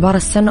وطب كبار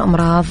السن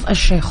وأمراض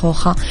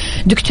الشيخوخة.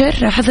 دكتور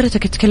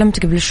حضرتك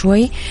تكلمت قبل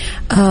شوي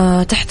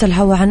تحت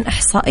الهواء عن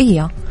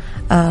إحصائية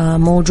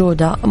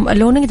موجودة،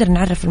 لو نقدر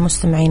نعرف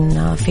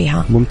المستمعين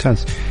فيها.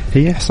 ممتاز.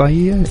 هي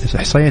إحصائية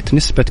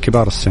نسبة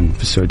كبار السن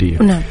في السعودية.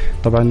 نعم.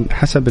 طبعا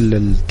حسب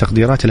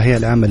التقديرات الهيئة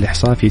العامة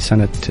للإحصاء في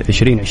سنة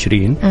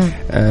 2020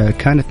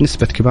 كانت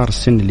نسبة كبار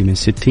السن اللي من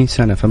 60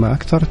 سنة فما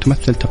أكثر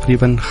تمثل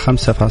تقريبا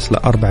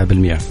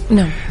 5.4%.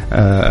 نعم.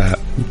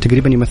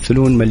 تقريبا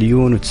يمثلون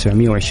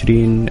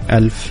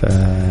 1,920,000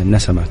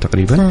 نسمة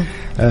تقريبا،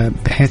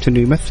 بحيث أنه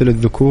يمثل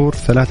الذكور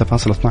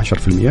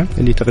 3.12%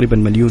 اللي تقريبا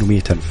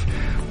 1,100,000،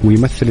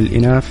 ويمثل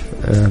الإناث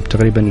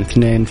تقريبا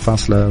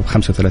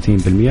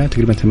 2.35%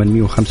 تقريبا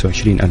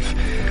 825,000.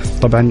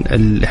 طبعا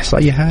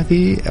الإحصائية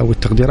هذه أو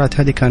التقديرات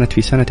هذه كانت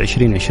في سنة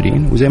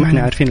 2020، وزي ما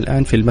احنا عارفين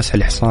الآن في المسح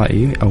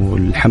الإحصائي أو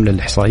الحملة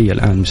الإحصائية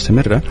الآن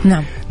مستمرة.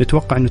 نعم.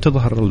 نتوقع أنه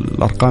تظهر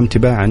الأرقام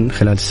تباعا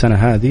خلال السنة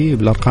هذه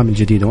بالأرقام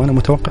الجديدة، وأنا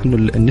متوقع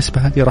أنه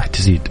النسبة هذه راح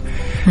تزيد.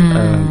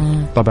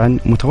 طبعا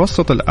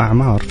متوسط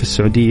الأعمار في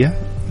السعودية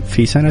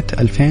في سنة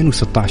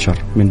 2016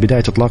 من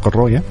بداية إطلاق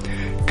الرؤية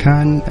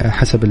كان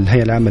حسب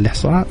الهيئة العامة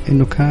للإحصاء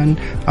أنه كان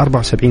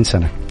 74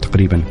 سنة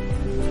تقريبا.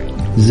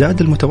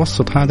 زاد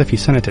المتوسط هذا في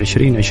سنة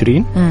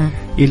 2020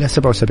 إلى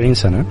 77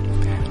 سنة،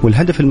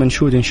 والهدف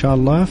المنشود إن شاء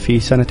الله في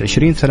سنة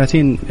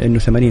 2030 أنه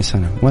 80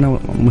 سنة، وأنا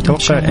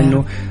متوقع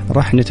أنه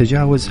راح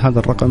نتجاوز هذا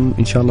الرقم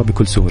إن شاء الله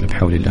بكل سهولة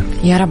بحول الله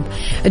يا رب.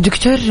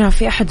 دكتور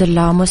في أحد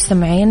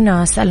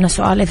المستمعين سألنا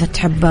سؤال إذا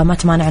تحب ما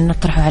تمانع أن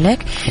نطرحه عليك.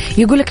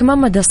 يقول لك ما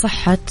مدى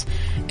صحة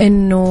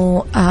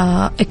أنه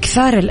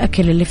إكثار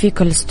الأكل اللي فيه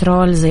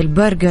كوليسترول زي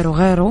البرجر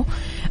وغيره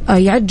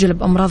يعجل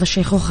بأمراض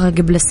الشيخوخة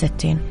قبل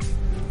 60؟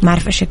 ما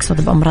أعرف إيش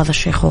يقصد بأمراض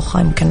الشيخوخة،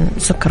 يمكن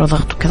سكر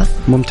وضغط وكذا.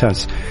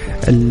 ممتاز.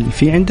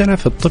 في عندنا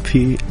في الطب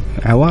في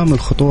عوامل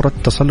خطورة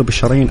تصلب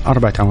الشرايين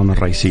 4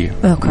 عوامل رئيسية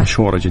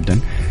مشهورة جدا،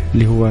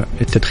 اللي هو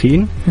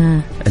التدخين،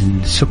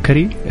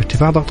 السكري،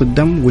 ارتفاع ضغط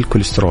الدم،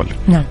 والكوليسترول.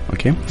 نعم.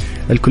 أوكي.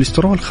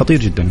 الكوليسترول خطير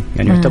جدا،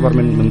 يعني يعتبر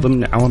من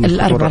ضمن عوامل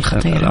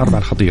الأربعة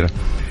الخطيرة.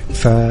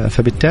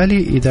 فبالتالي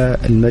إذا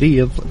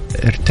المريض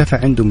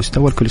ارتفع عنده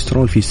مستوى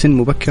الكوليسترول في سن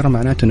مبكرة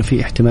معناته أنه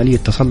في احتمالية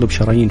تصلب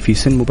شرايين في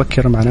سن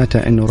مبكرة، معناته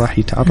أنه راح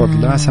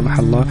يتعرض لا سمح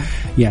الله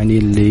يعني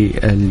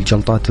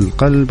لجلطات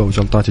القلب أو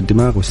جلطات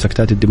الدماغ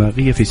والسكتات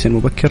الدماغية في سن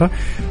مبكرة،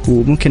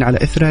 وممكن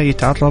على إثرها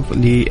يتعرض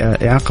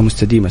لإعاقة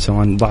مستديمة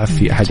سواء ضعف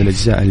في أحد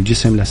الأجزاء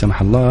الجسم لا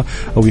سمح الله،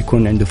 أو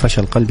يكون عنده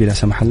فشل قلبي لا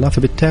سمح الله.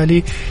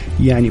 فبالتالي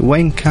يعني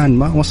وإن كان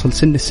ما وصل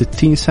سن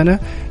 60 سنة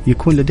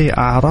يكون لديه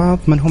أعراض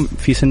من هم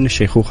في سن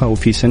الشيخوخة أو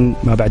في سن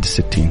ما بعد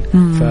 60.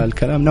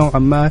 فالكلام نوعا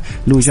ما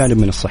له جانب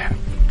من الصحة.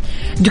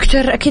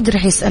 دكتور أكيد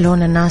رح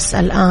يسألون الناس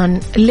الآن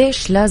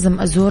ليش لازم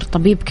أزور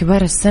طبيب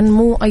كبار السن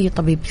مو أي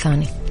طبيب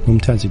ثاني؟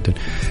 ممتاز جدا.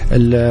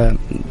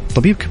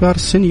 طبيب كبار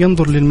السن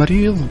ينظر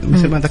للمريض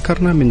مثل ما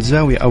ذكرنا من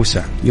زاوية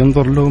أوسع،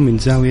 ينظر له من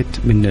زاوية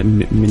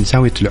من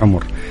زاوية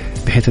العمر،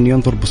 بحيث أن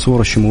ينظر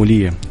بصورة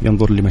شمولية،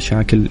 ينظر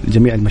لمشاكل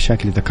جميع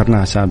المشاكل اللي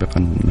ذكرناها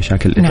سابقا،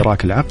 مشاكل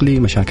الإدراك العقلي،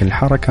 مشاكل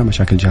الحركة،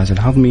 مشاكل الجهاز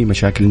الهضمي،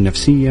 مشاكل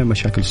النفسية،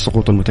 مشاكل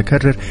السقوط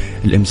المتكرر،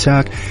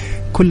 الإمساك،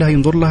 كلها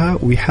ينظر لها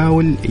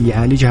ويحاول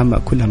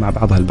يعالجها كلها مع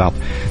بعضها البعض.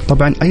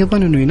 طبعا أيضا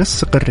أنه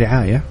ينسق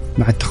الرعاية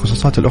مع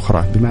التخصصات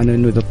الأخرى، بمعنى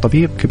أنه إذا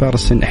الطبيب كبار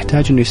السن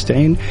احتاج أنه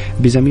يستعين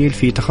بزميل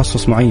في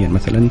تخصص معين معين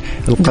مثلا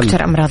القلب،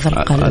 دكتور أمراض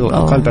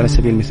القلب على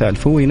سبيل المثال،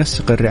 فهو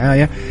ينسق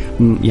الرعاية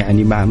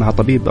يعني مع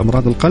طبيب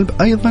أمراض القلب.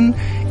 أيضا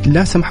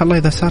لا سمح الله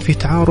إذا صار في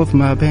تعارض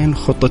ما بين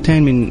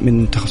خطتين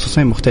من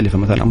تخصصين مختلفة،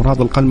 مثلا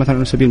أمراض القلب مثلا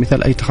على سبيل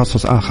المثال أي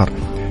تخصص آخر،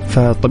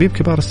 فطبيب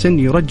كبار السن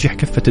يرجح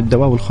كفة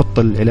الدواء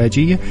والخطة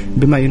العلاجية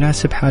بما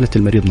يناسب حالة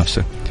المريض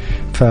نفسه.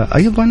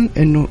 فأيضا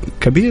أنه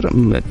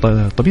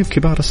طبيب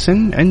كبار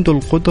السن عنده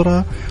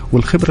القدرة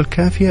والخبرة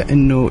الكافية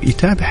أنه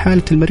يتابع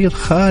حالة المريض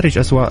خارج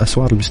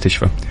أسوار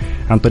المستشفى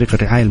عن طريق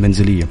الرعاية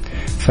المنزلية.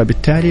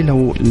 فبالتالي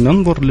لو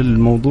ننظر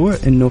للموضوع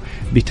أنه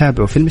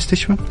بيتابعه في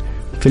المستشفى،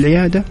 في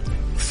العيادة،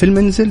 في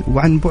المنزل،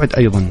 وعن بعد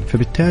أيضا،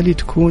 فبالتالي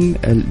تكون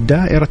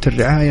دائرة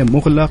الرعاية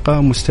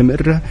مغلقة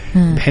مستمرة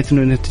بحيث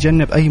أنه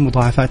نتجنب أي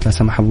مضاعفات لا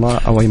سمح الله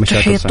أو أي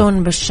مشاكل.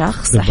 تحيطون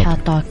بالشخص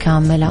إحاطة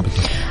كاملة.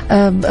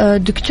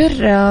 دكتور،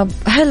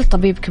 هل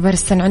طبيب كبار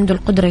السن عنده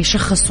القدرة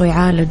يشخص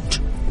ويعالج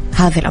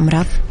هذه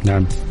الأمراض؟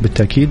 نعم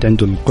بالتأكيد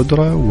عنده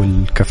القدرة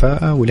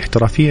والكفاءة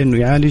والاحترافية أنه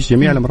يعالج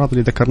جميع الأمراض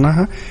اللي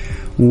ذكرناها،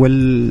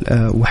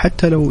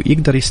 وحتى لو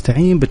يقدر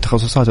يستعين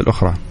بالتخصصات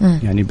الأخرى.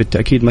 يعني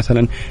بالتأكيد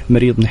مثلا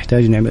مريض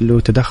نحتاج نعمل له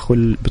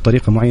تدخل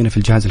بطريقة معينة في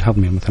الجهاز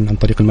الهضمي مثلا عن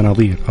طريق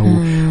المناظير،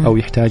 أو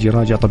يحتاج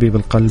يراجع طبيب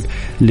القلب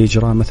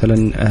لإجراء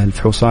مثلا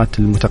الفحوصات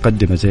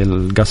المتقدمة زي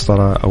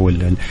القسطرة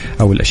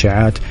أو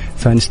الأشعات،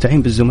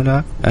 فنستعين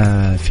بالزملاء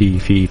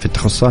في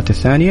التخصصات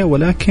الثانية.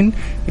 ولكن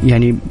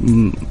يعني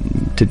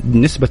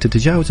نسبة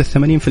تتجاوز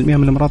 80%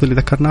 من الأمراض اللي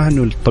ذكرناها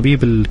أنه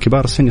الطبيب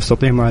الكبار السن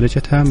يستطيع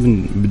معالجتها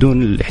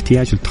بدون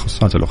الاحتياج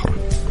للتخصصات الأخرى.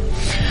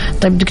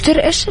 طيب دكتور،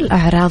 إيش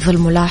الأعراض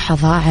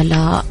الملاحظة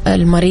على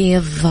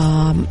المريض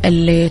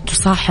اللي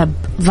تصاحب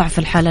ضعف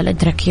الحالة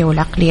الإدراكية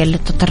والعقلية اللي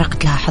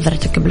تطرقت لها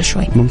حضرتك قبل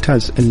شوي؟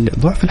 ممتاز.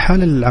 ضعف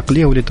الحالة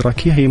العقلية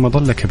والإدراكية هي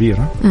مظلة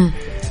كبيرة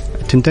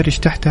تندرج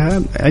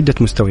تحتها عدة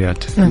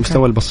مستويات.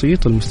 المستوى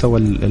البسيط، المستوى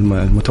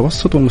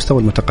المتوسط،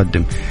 والمستوى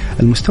المتقدم.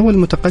 المستوى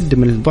المتقدم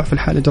من ضعف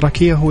الحالة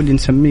الإدراكية هو اللي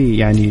نسميه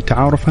يعني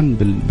تعارفا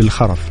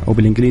بالخرف، أو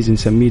بالإنجليزي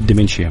نسميه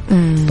الديمنشيا.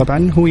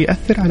 طبعا هو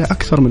يأثر على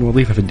أكثر من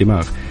وظيفة في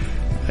الدماغ.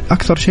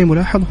 أكثر شيء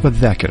ملاحظ هو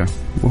الذاكرة،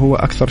 وهو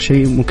أكثر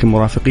شيء ممكن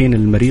مرافقين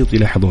المريض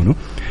يلاحظونه،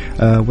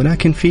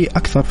 ولكن في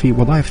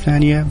وظائف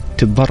ثانية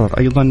تتضرر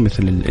أيضا،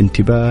 مثل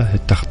الانتباه،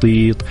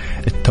 التخطيط،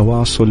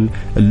 التواصل،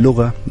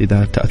 اللغة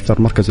إذا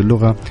تأثر مركز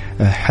اللغة،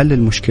 حل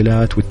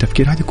المشكلات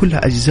والتفكير. هذه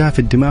كلها أجزاء في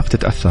الدماغ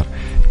تتأثر،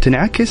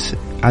 تنعكس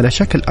على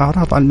شكل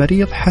أعراض على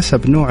المريض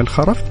حسب نوع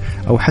الخرف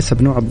أو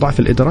حسب نوع الضعف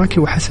الإدراكي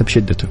وحسب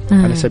شدته.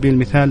 على سبيل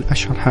المثال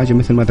أشهر حاجة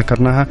مثل ما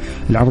ذكرناها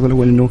العرض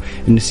الأول أنه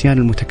النسيان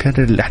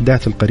المتكرر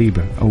للأحداث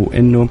القريبة، أو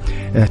أنه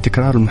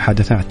تكرار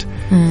المحادثات.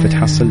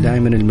 فتحصل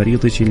دائما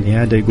المريض يجي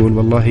العيادة يقول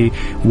والله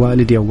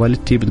والدي أو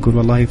والدتي بتقول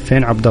والله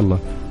فين عبد الله؟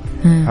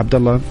 عبد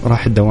الله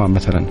راح الدوام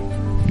مثلا،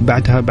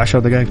 بعدها ب10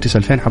 دقائق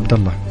تسأل فين عبد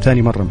الله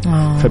ثاني مرة.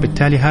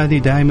 فبالتالي هذه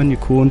دائما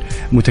يكون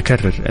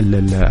متكرر.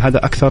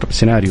 هذا أكثر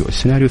سيناريو.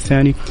 السيناريو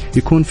الثاني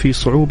يكون في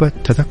صعوبة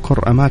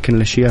تذكر أماكن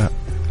الأشياء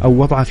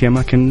أو وضعها في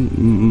أماكن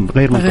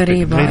غير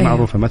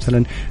معروفة.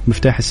 مثلا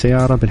مفتاح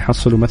السيارة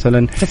بنحصله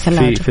مثلا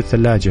في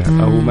الثلاجة،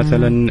 أو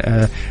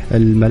مثلا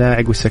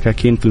الملاعق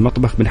والسكاكين في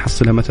المطبخ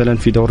بنحصلها مثلا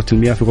في دورة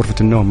المياه في غرفة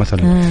النوم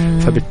مثلا.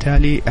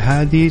 فبالتالي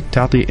هذه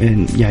تعطي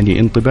يعني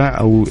انطباع،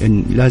 أو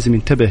لازم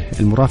ينتبه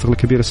المرافق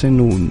الكبير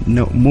السن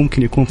إنه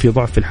ممكن يكون في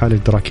ضعف في الحالة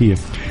الإدراكية.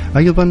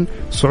 أيضا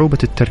صعوبة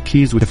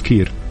التركيز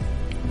والتفكير.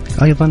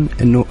 أيضا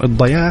أنه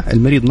الضياع،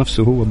 المريض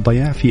نفسه هو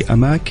الضياع في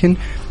أماكن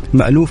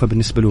مألوفة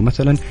بالنسبة له.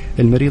 مثلا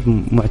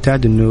المريض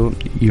معتاد أنه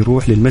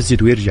يروح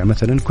للمسجد ويرجع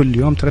مثلا كل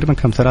يوم تقريبا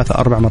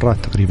 3-4 مرات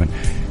تقريبا.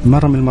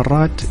 مرة من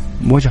المرات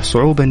واجه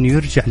صعوبة أنه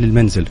يرجع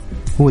للمنزل،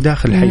 هو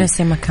داخل الحي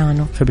نسي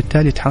مكانه،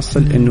 فبالتالي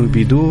تحصل أنه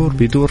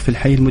بيدور في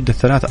الحي لمدة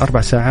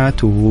 3-4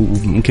 ساعات،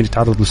 وممكن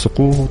يتعرض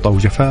لسقوط أو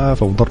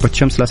جفاف أو ضربة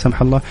شمس لا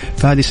سمح الله.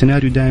 فهذه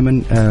سيناريو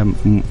دائما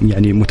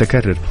يعني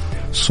متكرر.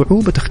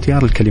 صعوبة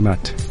اختيار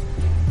الكلمات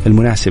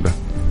المناسبة،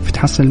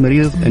 فتحصل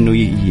المريض أنه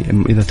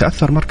إذا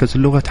تأثر مركز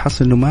اللغة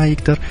تحصل أنه ما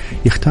يقدر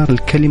يختار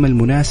الكلمة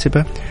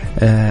المناسبة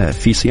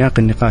في سياق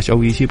النقاش،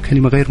 أو يجيب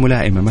كلمة غير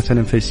ملائمة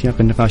مثلا في سياق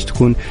النقاش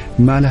تكون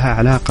ما لها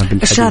علاقة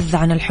بالحديث، شاذ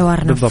عن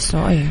الحوار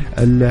نفسه.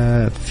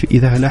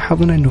 إذا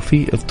لاحظنا أنه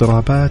في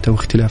اضطرابات أو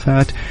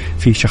اختلافات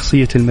في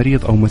شخصية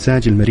المريض أو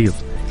مزاج المريض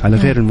على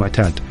غير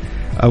المعتاد،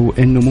 أو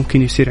أنه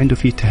ممكن يصير عنده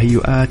فيه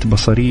تهيؤات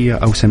بصرية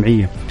أو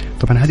سمعية.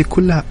 طبعا هذه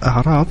كلها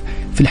أعراض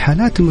في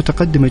الحالات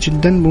المتقدمة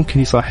جدا ممكن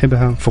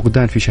يصاحبها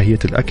فقدان في شهية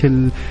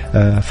الأكل،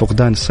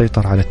 فقدان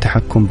السيطرة على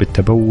التحكم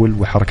بالتبول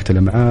وحركة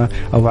الأمعاء،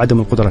 أو عدم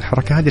القدرة على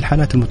الحركة. هذه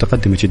الحالات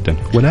المتقدمة جدا.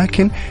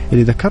 ولكن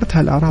اللي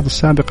ذكرتها الأعراض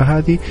السابقة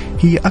هذه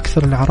هي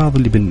أكثر الأعراض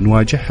اللي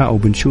بنواجهها أو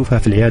بنشوفها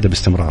في العيادة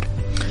باستمرار.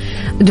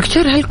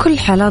 دكتور، هل كل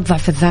حالات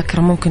ضعف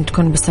الذاكرة ممكن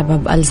تكون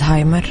بسبب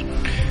ألزهايمر؟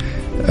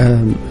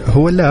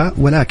 هو لا،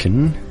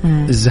 ولكن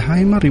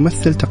الزهايمر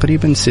يمثل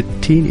تقريبا 60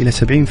 إلى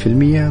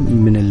 70%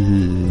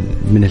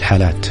 من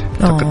الحالات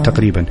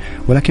تقريبا،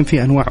 ولكن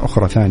في أنواع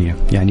أخرى ثانية.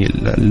 يعني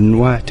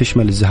الأنواع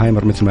تشمل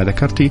الزهايمر مثل ما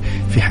ذكرتي،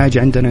 في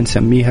حاجة عندنا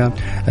نسميها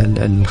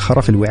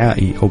الخرف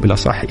الوعائي، أو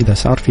بالأصح إذا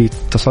صار في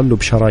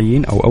تصلب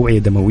شرايين أو أوعية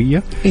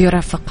دموية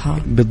يرافقها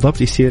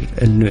بالضبط، يصير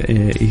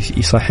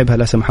يصاحبها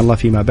لا سمح الله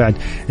فيما بعد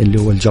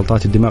اللي هو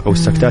الجلطات الدماغ أو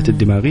السكتات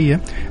الدماغية،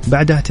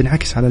 بعدها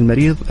تنعكس على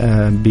المريض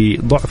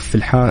بضعف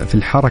في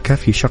الحركة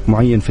في شق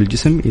معين في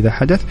الجسم إذا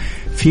حدث،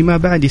 فيما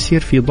بعد يصير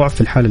في ضعف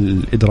في الحالة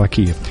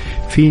الإدراكية.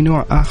 في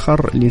نوع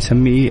آخر اللي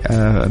نسميه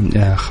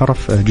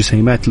خرف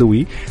جسيمات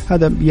لوي،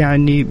 هذا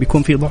يعني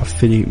بيكون في ضعف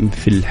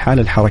في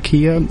الحالة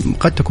الحركية،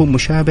 قد تكون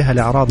مشابهة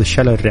لأعراض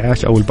الشلل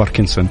الرعاش أو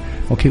الباركنسون،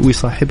 أوكي،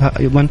 ويصاحبها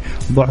أيضا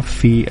ضعف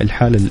في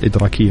الحالة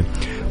الإدراكية.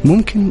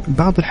 ممكن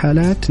بعض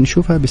الحالات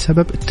نشوفها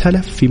بسبب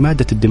تلف في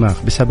مادة الدماغ،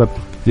 بسبب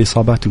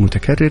الإصابات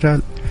المتكررة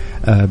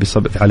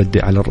بسبب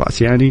على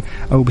الرأس يعني،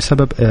 أو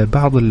بسبب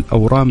بعض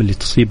الأورام اللي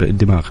تصيب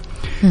الدماغ.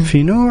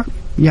 في نوع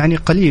يعني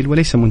قليل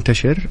وليس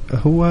منتشر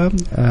هو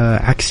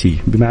عكسي،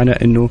 بمعنى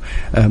أنه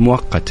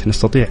مؤقت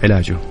نستطيع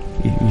علاجه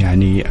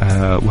يعني،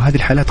 وهذه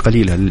الحالات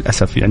قليلة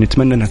للأسف، يعني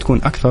نتمنى أنها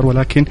تكون أكثر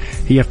ولكن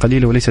هي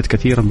قليلة وليست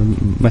كثيرة.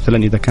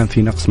 مثلا إذا كان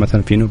في نقص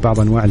مثلا في بعض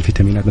أنواع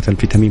الفيتامينات، مثلا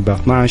فيتامين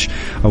B12،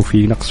 أو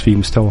في نقص في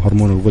مستوى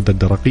هرمون الغدة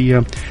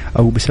الدرقية،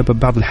 أو بسبب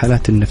بعض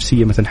الحالات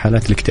النفسية مثل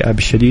حالات الاكتئاب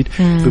الشديد.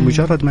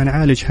 بمجرد ما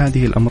نعالج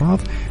هذه الأمراض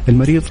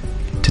المريض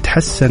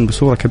تتحسن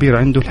بصورة كبيرة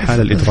عنده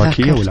الحالة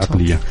الإدراكية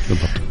والعقلية.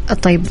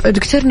 بالضبط. طيب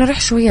دكتور،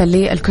 نروح شوية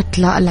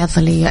للكتلة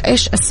العضلية.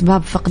 إيش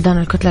أسباب فقدان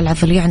الكتلة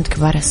العضلية عند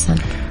كبار السن؟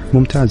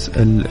 ممتاز.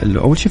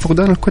 أول شيء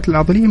فقدان الكتلة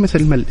العضلية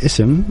مثل ما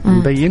الاسم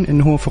مبين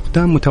أنه هو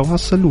فقدان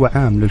متواصل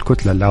وعام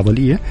للكتلة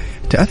العضلية،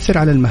 تأثر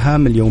على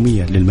المهام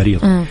اليومية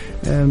للمريض،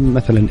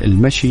 مثلا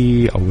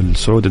المشي أو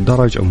الصعود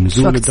الدرج أو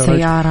نزول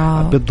الدرج.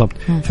 بالضبط.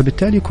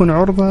 فبالتالي يكون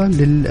عرضة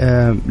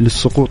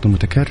للسقوط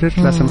المتكرر،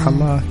 لا سمح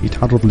الله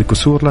يتعرض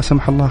لكسور، لا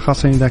سمح الله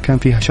خاصة إذا كان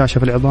فيها هشاشة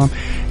في العظام،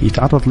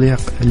 يتعرض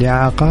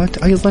لإعاقات،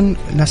 أيضا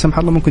لا سمح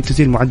الله ممكن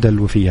تزيد معدل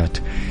الوفيات.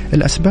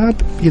 الأسباب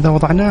إذا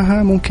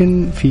وضعناها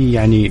ممكن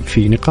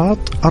في نقاط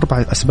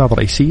 4 أسباب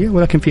رئيسية،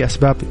 ولكن في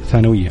أسباب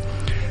ثانوية.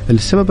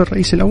 السبب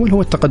الرئيسي الأول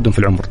هو التقدم في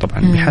العمر،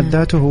 طبعا بحد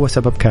ذاته هو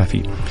سبب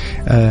كافي،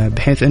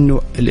 بحيث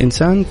أنه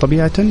الإنسان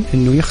طبيعة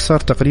أنه يخسر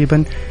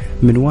تقريبا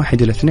من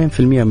 1 إلى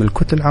 2% من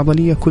الكتلة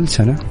العضلية كل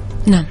سنة.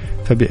 نعم.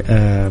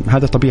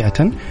 هذا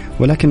طبيعة،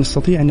 ولكن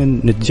نستطيع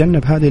أن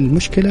نتجنب هذه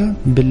المشكلة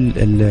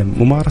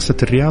بممارسة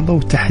الرياضة،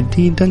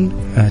 وتحديدا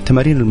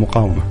تمارين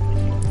المقاومة،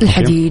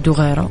 الحديد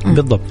وغيره.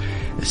 بالضبط.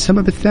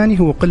 السبب الثاني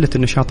هو قلة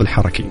النشاط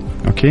الحركي،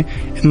 أوكي،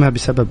 إما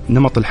بسبب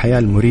نمط الحياة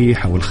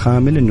المريح أو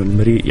الخامل، إنه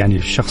المريء يعني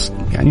الشخص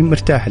يعني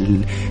مرتاح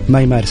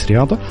ما يمارس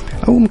رياضة،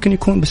 أو ممكن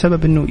يكون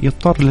بسبب إنه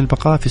يضطر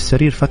للبقاء في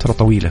السرير فترة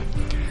طويلة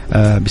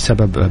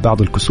بسبب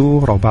بعض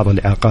الكسور أو بعض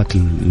الإعاقات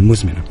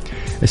المزمنة.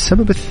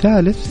 السبب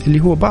الثالث اللي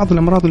هو بعض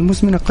الأمراض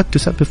المزمنة قد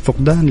تسبب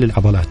فقدان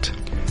للعضلات،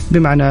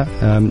 بمعنى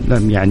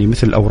يعني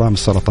مثل الأورام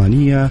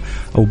السرطانية،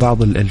 أو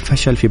بعض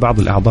الفشل في بعض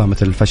الأعضاء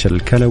مثل الفشل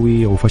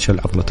الكلوي أو فشل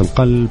عضلة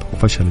القلب أو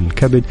فشل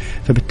الكبد.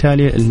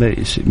 فبالتالي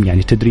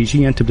يعني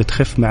تدريجيا تبدأ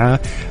تخف مع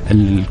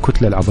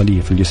الكتلة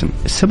العضلية في الجسم.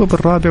 السبب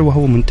الرابع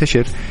وهو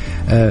منتشر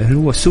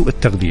هو سوء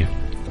التغذية.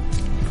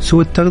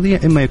 سوء التغذية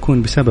إما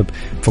يكون بسبب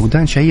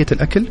فقدان شهية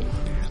الأكل،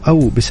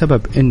 أو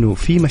بسبب أنه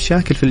في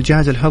مشاكل في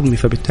الجهاز الهضمي،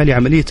 فبالتالي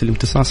عملية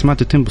الامتصاص ما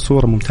تتم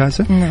بصورة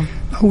ممتازة.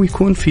 أو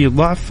يكون في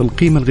ضعف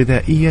القيمة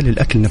الغذائية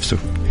للأكل نفسه،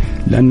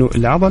 لأنه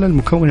العضلة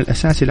المكون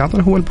الأساسي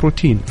للعضلة هو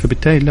البروتين،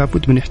 فبالتالي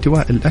لابد من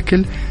احتواء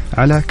الأكل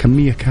على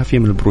كمية كافية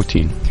من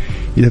البروتين.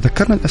 إذا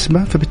ذكرنا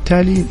الأسباب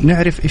فبالتالي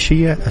نعرف إيش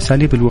هي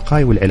أساليب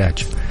الوقاية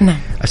والعلاج.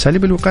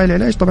 أساليب الوقاية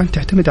والعلاج طبعا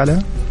تعتمد على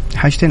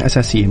حاجتين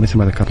أساسية مثل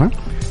ما ذكرنا.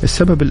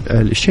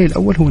 الشيء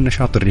الأول هو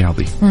النشاط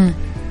الرياضي.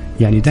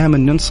 يعني دائما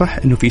ننصح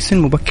أنه في سن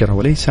مبكرة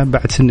وليس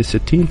بعد سن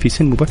 60، في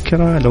سن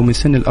مبكرة لو من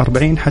سن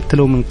 40 حتى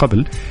لو من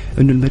قبل،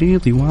 أنه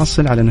المريض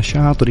يواصل على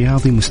نشاط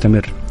رياضي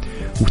مستمر،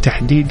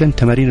 وتحديدا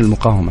تمارين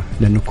المقاومة،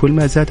 لأنه كل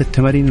ما زادت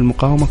تمارين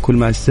المقاومة كل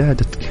ما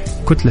زادت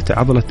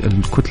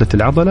كتلة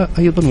العضلة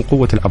أيضا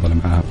وقوة العضلة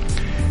معها.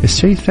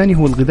 الشيء الثاني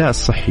هو الغذاء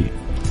الصحي.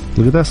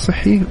 الغذاء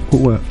الصحي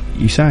هو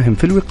يساهم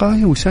في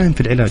الوقاية ويساهم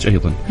في العلاج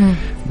أيضا.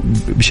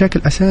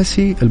 بشكل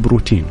أساسي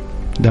البروتين،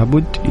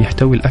 لابد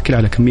يحتوي الأكل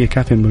على كمية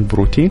كافية من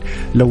البروتين.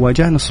 لو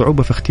واجهنا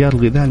صعوبة في اختيار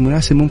الغذاء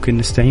المناسب ممكن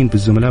نستعين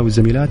بالزملاء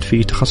والزميلات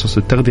في تخصص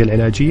التغذية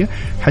العلاجية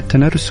حتى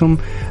نرسم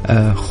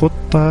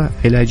خطة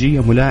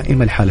علاجية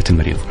ملائمة لحالة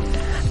المريض.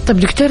 طيب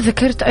دكتور،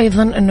 ذكرت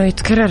أيضا أنه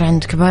يتكرر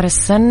عند كبار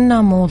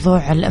السن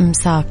موضوع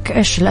الإمساك،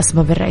 إيش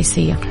الأسباب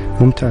الرئيسية؟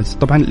 ممتاز.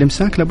 طبعا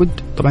الإمساك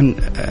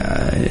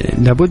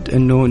لابد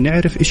أنه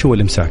نعرف إيش هو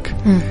الإمساك.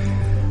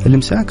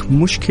 الإمساك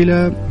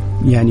مشكلة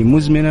يعني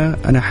مزمنة.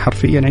 أنا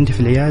حرفيا عندي في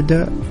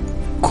العيادة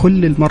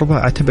كل المرضى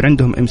أعتبر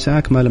عندهم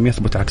إمساك ما لم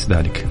يثبت عكس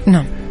ذلك.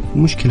 نعم.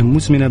 مشكلة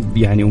مزمنة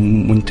يعني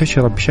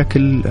ومنتشرة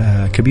بشكل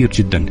كبير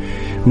جدا.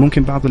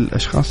 ممكن بعض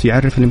الأشخاص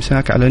يعرف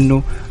الإمساك على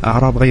أنه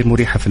أعراض غير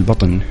مريحة في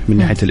البطن من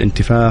ناحية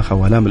الانتفاخ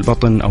أو آلام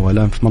البطن أو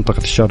آلام في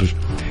منطقة الشرج.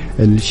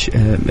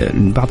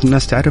 بعض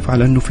الناس تعرف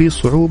على أنه في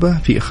صعوبة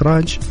في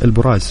إخراج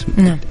البراز،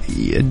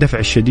 الدفع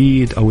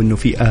الشديد، أو أنه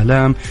في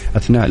آلام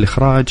أثناء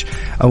الإخراج،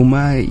 أو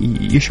ما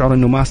يشعر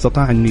أنه ما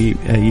استطاع أن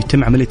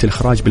يتم عملية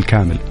الإخراج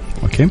بالكامل.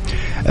 أوكي.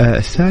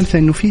 الثالثة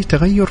أنه في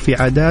تغير في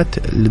عادات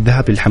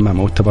الذهاب للحمام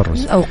أو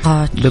التبرز،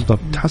 أوقات بالضبط،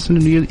 تحصل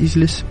أنه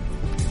يجلس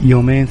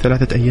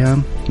 2-3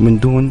 أيام من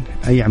دون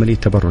أي عملية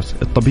تبرز.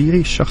 الطبيعي،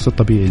 الشخص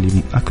الطبيعي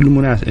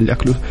اللي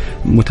أكله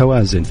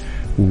متوازن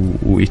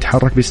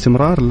ويتحرك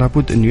باستمرار،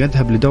 لابد أنه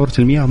يذهب لدورة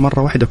المياه مرة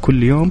واحدة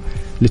كل يوم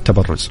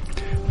للتبرز.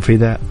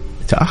 فإذا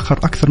تأخر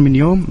أكثر من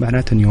يوم،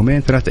 معناته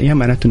 2-3 أيام،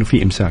 معناته أنه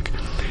في إمساك.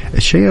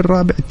 الشيء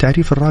الرابع،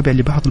 التعريف الرابع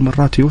اللي بعض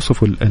المرات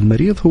يوصفه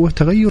المريض، هو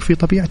تغير في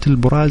طبيعة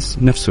البراز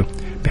نفسه،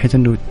 بحيث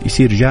أنه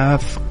يصير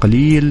جاف،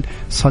 قليل،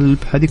 صلب.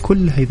 هذه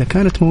كلها إذا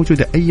كانت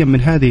موجودة أي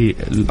من هذه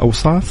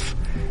الأوصاف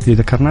اللي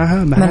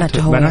ذكرناها،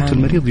 معناته يعني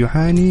المريض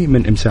يعاني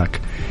من إمساك.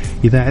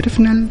 إذا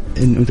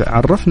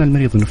عرفنا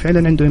المريض أنه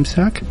فعلا عنده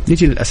إمساك،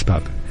 نجي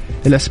للأسباب.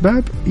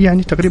 الأسباب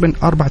يعني تقريبا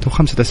 4 أو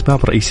 5 أسباب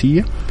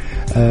رئيسية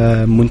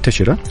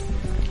منتشرة.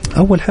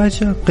 أول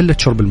حاجة قلة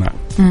شرب الماء.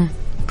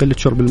 قلة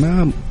شرب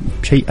الماء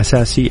شيء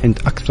أساسي عند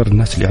أكثر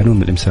الناس اللي يعانون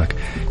من الإمساك.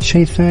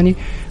 الشيء الثاني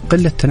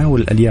قلة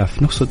تناول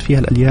الألياف، نقصد فيها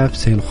الألياف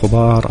زي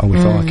الخضار أو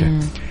الفواكه.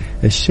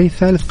 الشيء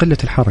الثالث قلة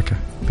الحركة،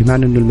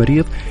 بمعنى أنه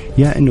المريض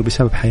يا أنه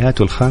بسبب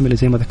حياته الخاملة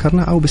زي ما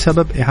ذكرنا، أو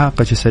بسبب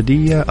إعاقة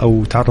جسدية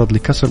أو تعرض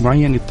لكسر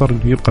معين يضطر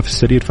أنه يبقى في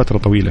السرير فترة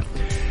طويلة.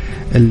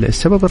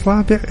 السبب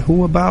الرابع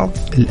هو بعض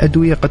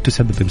الأدوية قد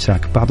تسبب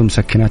إمساك، بعض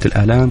مسكنات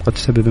الآلام قد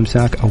تسبب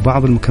إمساك، أو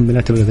بعض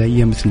المكملات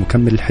الغذائية مثل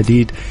مكمل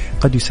الحديد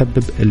قد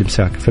يسبب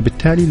الإمساك.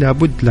 فبالتالي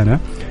لابد لنا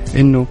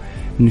أنه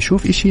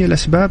نشوف إيش هي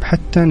الأسباب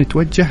حتى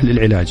نتوجه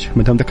للعلاج.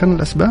 ما دام ذكرنا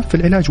الأسباب،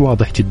 فالعلاج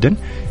واضح جدا: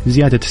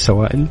 زيادة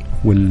السوائل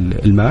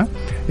والماء،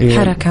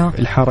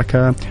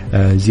 الحركة،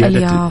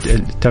 زيادة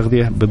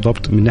التغذية،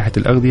 بالضبط من ناحية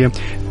الأغذية،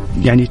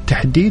 يعني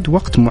تحديد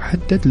وقت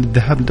محدد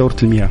للذهاب لدورة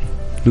المياه.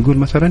 نقول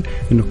مثلا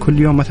إنه كل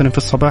يوم مثلا في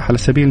الصباح على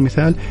سبيل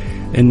المثال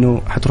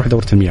إنه حتروح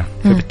دورة المياه،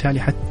 فبالتالي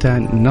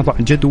حتى نضع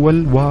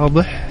جدول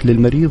واضح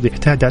للمريض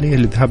يعتاد عليه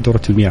للذهاب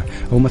دورة المياه،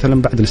 أو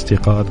مثلا بعد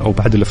الاستيقاظ أو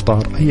بعد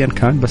الإفطار أيا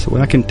كان، بس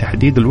ولكن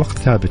تحديد الوقت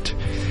ثابت.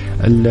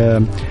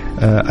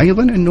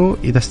 أيضا إنه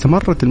إذا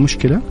استمرت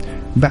المشكلة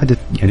بعد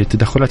يعني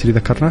التدخلات اللي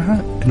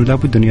ذكرناها، إنه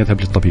لابد أن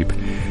يذهب للطبيب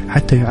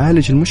حتى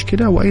يعالج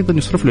المشكلة وأيضا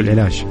يصرف له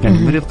العلاج. يعني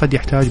المريض قد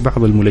يحتاج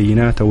بعض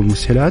الملينات أو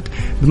المسهلات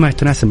بما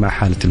يتناسب مع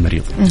حالة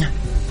المريض.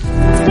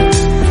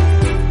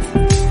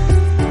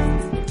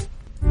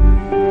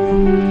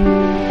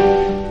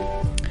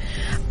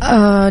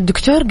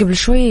 دكتور، قبل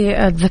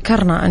شوي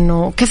ذكرنا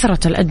أنه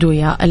كثرة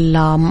الأدوية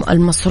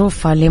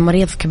المصروفة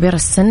لمريض كبير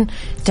السن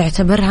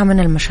تعتبرها من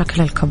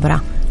المشاكل الكبرى.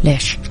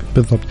 ليش؟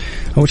 بالضبط.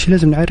 أول شيء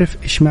لازم نعرف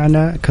إيش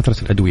معنى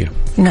كثرة الأدوية.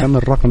 كم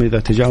الرقم إذا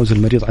تجاوز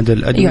المريض عدد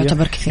الأدوية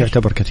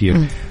يعتبر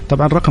كثير.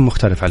 طبعا رقم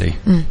مختلف عليه،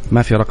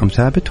 ما في رقم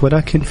ثابت،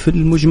 ولكن في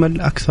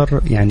المجمل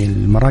أكثر، يعني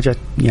المراجع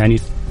يعني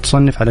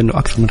تصنف على أنه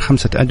أكثر من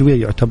 5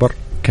 أدوية يعتبر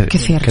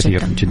كثير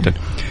جدا.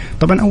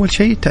 طبعا أول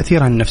شيء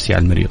تأثيرها النفسي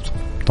على المريض.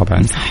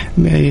 طبعا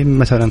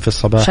مثلا في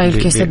الصباح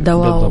شايل كيس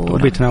الدواء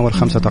وبيتناول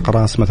 5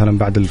 أقراص مثلا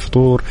بعد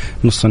الفطور،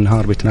 نص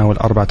النهار بيتناول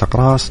 4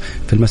 أقراص،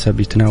 في المساء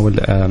بيتناول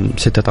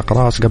 6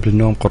 أقراص، قبل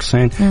النوم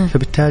قرصين.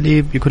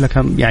 فبالتالي بيقول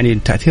لك يعني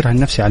تأثيرها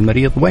النفسي على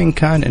المريض، وإن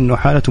كان إنه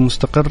حالته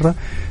مستقرة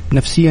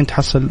نفسيا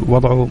تحصل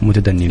وضعه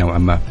متدني نوعا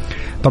ما.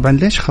 طبعا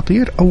ليش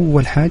خطير؟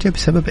 أول حاجة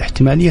بسبب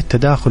احتمالية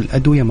تداخل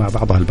الأدوية مع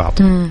بعضها البعض.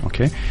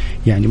 أوكي،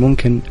 يعني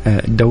ممكن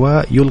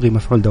دواء يلغي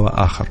مفعول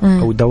دواء آخر،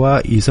 أو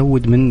دواء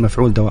يزود من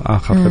مفعول دواء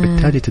آخر،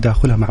 فبالتالي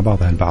تداخلها مع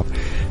بعضها البعض.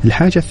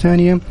 الحاجة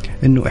الثانية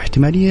إنه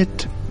احتمالية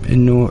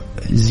إنه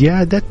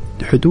زيادة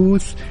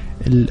حدوث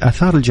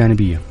الآثار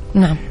الجانبية.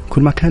 نعم.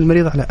 كل ما كان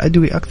المريض على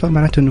أدوية أكثر،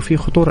 معناته إنه في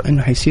خطورة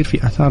إنه حيصير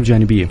في آثار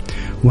جانبية،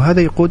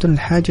 وهذا يقودنا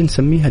لحاجة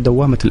نسميها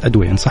دوامة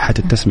الأدوية إن صحت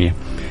التسمية.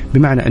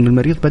 بمعنى إنه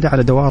المريض بدأ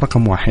على دواء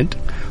رقم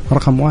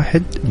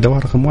واحد، دواء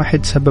رقم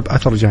واحد سبب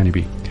أثر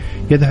جانبي،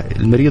 يذهب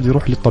المريض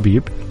يروح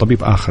للطبيب،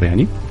 طبيب آخر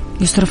يعني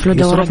يصرف له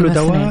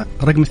دواء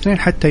رقم 2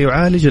 حتى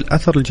يعالج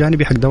الأثر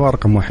الجانبي حق دواء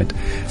رقم 1.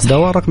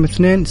 دواء رقم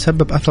 2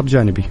 سبب أثر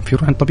جانبي،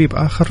 فيروح عند طبيب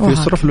آخر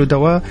فيصرف له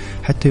دواء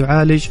حتى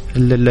يعالج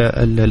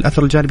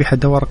الأثر الجانبي حق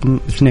دواء رقم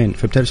 2،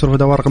 فبالتالي يصرف له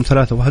دواء رقم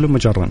 3 وهلم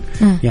جرا.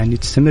 يعني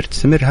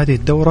تستمر هذه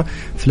الدورة.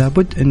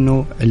 فلابد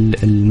إنه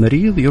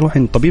المريض يروح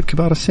عند طبيب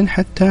كبار السن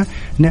حتى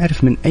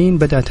نعرف من أين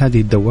بدأت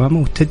هذه الدوامة،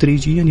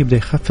 وتدريجيا يبدأ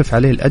يخفف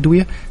عليه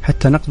الأدوية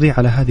حتى نقضي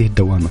على هذه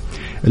الدوامة.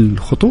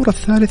 الخطورة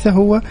الثالثة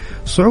هو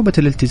صعوبة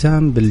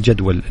الالتزام بالجدول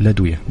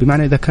الأدوية.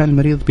 بمعنى إذا كان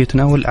المريض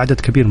بيتناول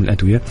عدد كبير من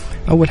الأدوية،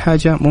 أول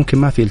حاجة ممكن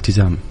ما في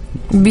التزام،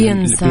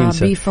 بينسى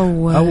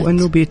بيفوت، أو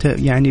أنه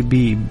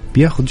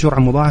بياخذ جرعة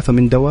مضاعفة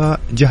من دواء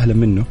جهلا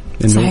منه،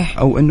 إنه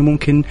أو أنه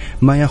ممكن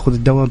ما ياخذ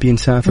الدواء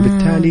بينساه،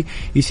 فبالتالي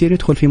يصير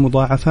يدخل في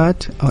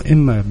مضاعفات،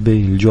 إما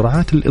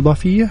بالجرعات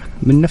الإضافية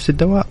من نفس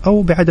الدواء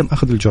أو بعدم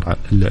أخذ الجرعة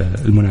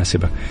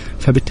المناسبة.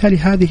 فبالتالي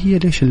هذه هي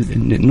ليش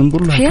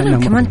ننظر لها أحيانا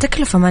كمان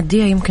تكلفة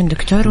مادية يمكن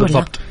دكتور.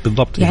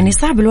 بالضبط يعني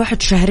صعب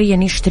الواحد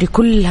شهريا يشتري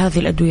كل هذه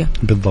الأدوية.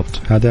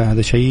 بالضبط،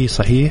 هذا شيء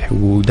صحيح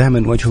ودائما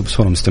نواجهه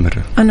بصورة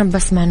مستمرة. أنا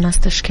بسمع الناس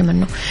تشكي تشتكي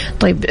منه.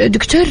 طيب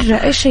دكتور،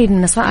 إيش هي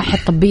النصائح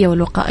الطبية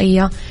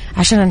والوقائية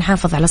عشان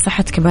نحافظ على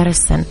صحة كبار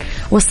السن؟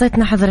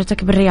 وصيتنا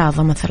حضرتك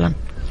بالرياضة مثلا.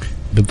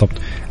 بالضبط.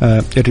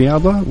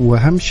 الرياضة،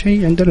 وأهم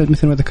شيء عندنا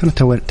مثل ما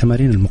ذكرنا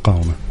تمارين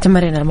المقاومة.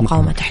 تمارين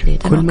المقاومة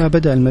تحديدا. كل ما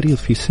بدأ المريض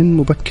في سن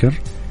مبكر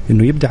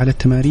إنه يبدأ على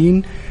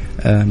التمارين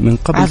من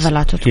قبل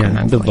عضلاته تكون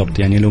يعني بالضبط.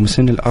 يعني لو من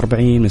سن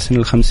 40 من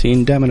سن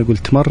 50 دائما أقول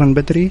تمرن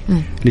بدري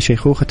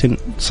لشيخوخة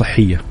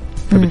صحية،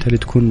 فبالتالي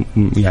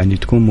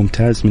تكون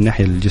ممتاز من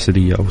الناحية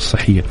الجسدية أو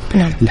الصحية.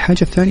 نعم.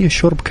 الحاجة الثانية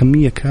شرب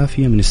كمية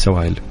كافية من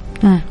السوائل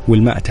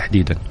والماء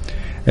تحديدا.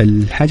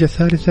 الحاجة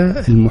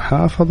الثالثة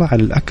المحافظة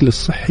على الأكل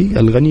الصحي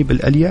الغني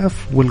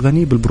بالألياف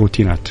والغني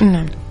بالبروتينات.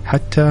 نعم.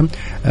 حتى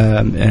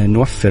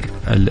نوفر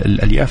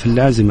الألياف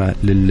اللازمة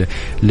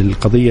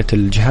للقضية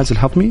الجهاز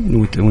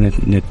الهضمي،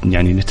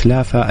 يعني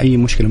نتلافى أي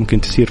مشكلة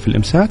ممكن تصير في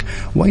الإمساك،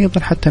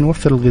 وأيضا حتى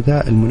نوفر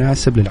الغذاء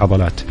المناسب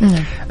للعضلات.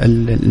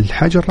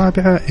 الحاجة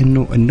الرابعة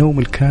إنه النوم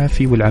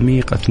الكافي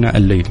والعميق أثناء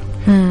الليل.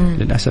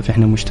 للأسف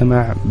إحنا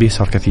مجتمع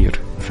بيسهر كثير،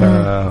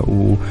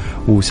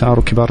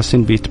 وصاروا كبار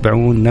السن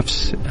بيتبعون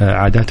نفس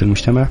عادات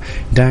المجتمع.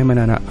 دائما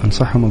أنا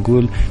أنصحهم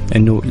أقول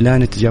إنه لا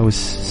نتجاوز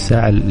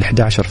الساعة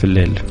 11 في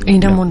الليل،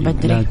 ينامون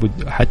بدري،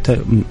 حتى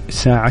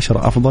الساعة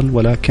 10 أفضل،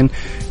 ولكن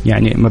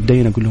يعني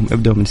مبدئيا أقول لهم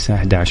ابدأوا من الساعة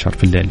 11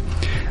 في الليل.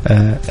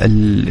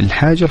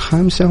 الحاجة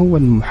الخامسة هو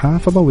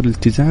المحافظة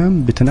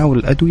والالتزام بتناول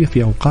الأدوية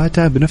في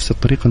أوقاتها بنفس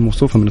الطريقة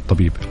الموصوفة من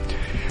الطبيب.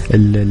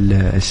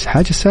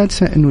 الحاجة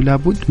السادسة أنه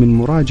لابد من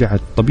مراجعة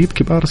طبيب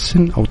كبار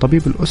السن أو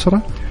طبيب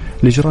الأسرة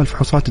لإجراء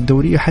الفحوصات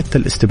الدورية حتى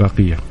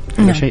الاستباقية.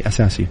 هذا شيء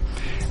أساسي.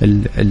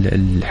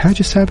 الحاجة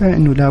السابعة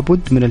أنه لابد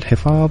من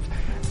الحفاظ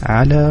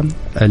على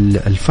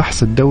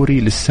الفحص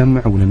الدوري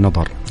للسمع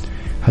وللنظر.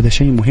 هذا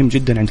شيء مهم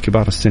جدا عند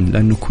كبار السن،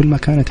 لأنه كل ما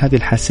كانت هذه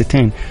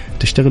الحاستين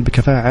تشتغل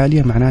بكفاءة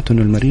عالية معناته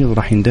أنه المريض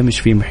راح يندمج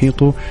في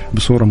محيطه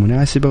بصورة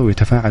مناسبة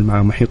ويتفاعل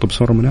مع محيطه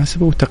بصورة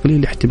مناسبة،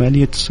 وتقليل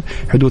احتمالية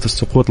حدوث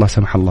السقوط لا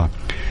سمح الله.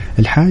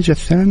 الحاجة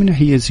الثامنة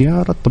هي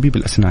زيارة طبيب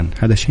الأسنان.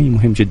 هذا شيء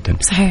مهم جدا.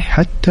 صحيح.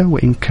 حتى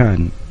وإن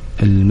كان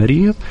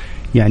المريض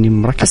يعني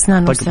مركب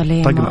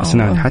طقم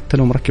أسنان، حتى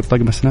لو مركب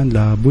طقم أسنان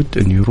لابد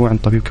أن يروح عند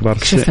طبيب كبار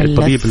السن،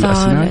 طبيب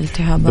الأسنان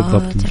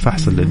بالضبط،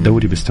 الفحص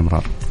الدوري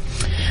باستمرار.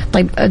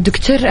 طيب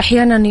دكتور،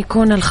 أحيانا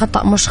يكون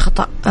الخطأ مش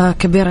خطأ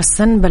كبير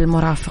السن بل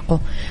مرافقه،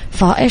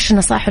 فإيش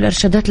النصائح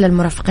والإرشادات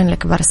للمرافقين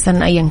لكبار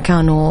السن أيا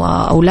كانوا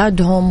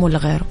أولادهم ولا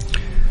غيره؟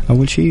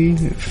 أول شيء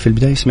في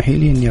البداية اسمحي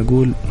لي أني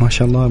أقول ما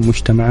شاء الله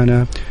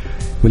مجتمعنا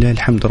ولله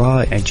الحمد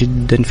رائع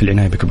جدا في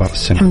العناية بكبار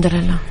السن. الحمد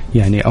لله.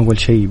 يعني أول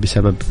شيء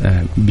بسبب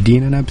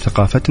بديننا،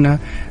 بثقافتنا،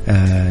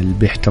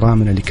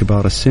 باحترامنا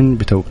لكبار السن،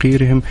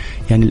 بتوقيرهم.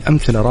 يعني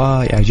الأمثلة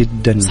رائعة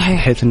جدا. صحيح.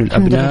 بحيث أنه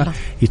الأبناء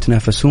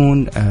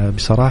يتنافسون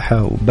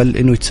بصراحة، بل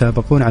أنه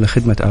يتسابقون على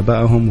خدمة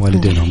آبائهم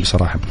ووالدينهم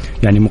بصراحة،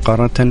 يعني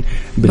مقارنة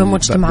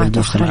بمجتمعات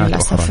أخرى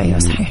للأسف. يعني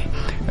صحيح.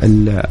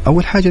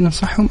 أول حاجة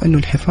ننصحهم أنه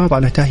الحفاظ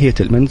على تهيئة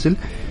المنزل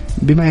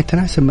بما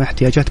يتناسب مع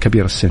احتياجات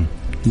كبير السن،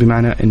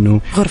 بمعنى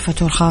أنه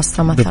غرفته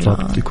الخاصة مثلا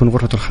بالضبط يكون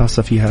غرفته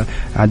الخاصة فيها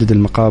عدد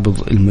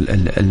المقابض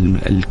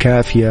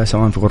الكافية،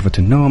 سواء في غرفة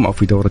النوم أو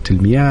في دورة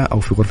المياه أو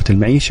في غرفة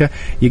المعيشة،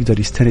 يقدر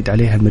يستند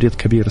عليها المريض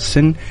كبير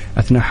السن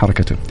أثناء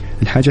حركته.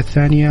 الحاجة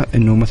الثانية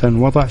أنه مثلا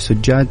وضع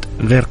سجاد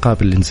غير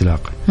قابل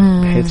للانزلاق،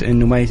 بحيث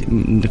أنه ما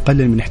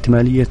يقلل من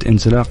احتمالية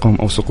انزلاقهم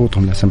أو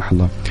سقوطهم لا سمح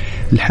الله.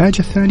 الحاجة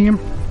الثانية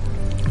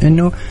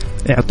أنه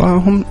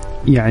إعطائهم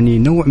يعني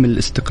نوع من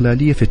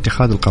الاستقلالية في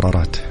اتخاذ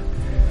القرارات.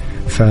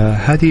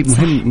 فهذه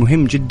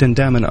مهم جدا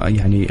دائما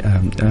يعني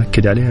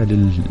أكد عليها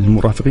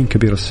للمرافقين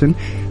كبير السن.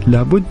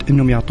 لابد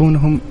أنهم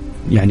يعطونهم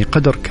يعني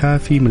قدر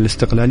كافي من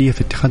الاستقلالية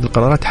في اتخاذ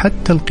القرارات،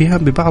 حتى القيام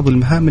ببعض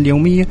المهام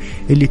اليومية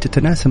اللي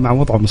تتناسب مع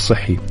وضعهم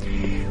الصحي.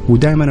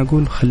 ودائما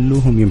أقول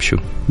خلوهم يمشوا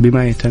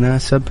بما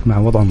يتناسب مع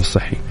وضعهم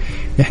الصحي.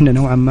 إحنا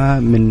نوعا ما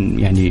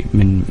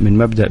من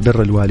مبدأ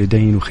بر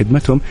الوالدين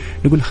وخدمتهم،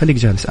 نقول خليك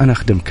جالس أنا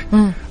أخدمك،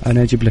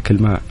 أنا أجيب لك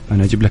الماء،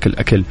 أنا أجيب لك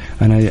الأكل،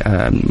 أنا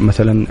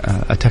مثلا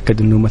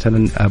أتأكد أنه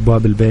مثلا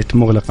أبواب البيت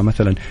مغلقة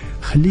مثلا.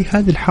 خليه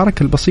هذه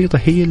الحركة البسيطة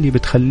هي اللي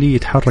بتخليه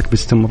يتحرك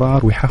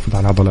باستمرار ويحافظ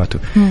على عضلاته،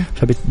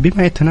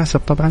 فبما يتناسب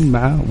طبعا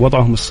مع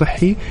وضعهم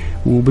الصحي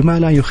وبما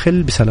لا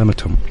يخل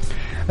بسلامتهم.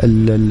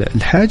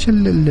 الحاجة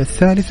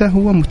الثالثة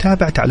هو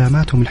متابعة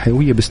علاماتهم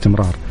الحيوية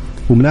باستمرار،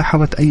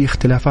 وملاحظة أي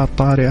اختلافات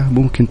طارئة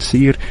ممكن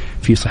تصير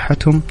في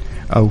صحتهم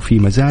أو في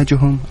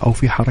مزاجهم أو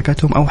في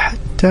حركتهم أو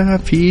حتى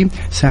في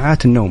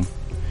ساعات النوم.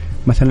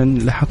 مثلا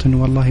لاحظت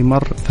أنه والله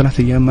مر 3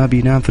 أيام ما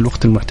بينام في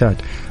الوقت المعتاد،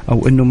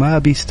 أو أنه ما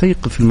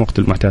بيستيقظ في الوقت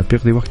المعتاد،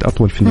 بيقضي وقت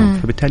أطول في النوم.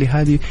 فبالتالي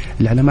هذه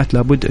العلامات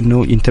لابد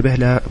أنه ينتبه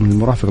لها من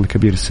المرافق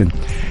الكبير السن.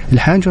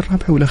 الحاجة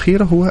الرابعة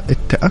والأخيرة هو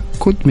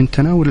التأكد من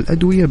تناول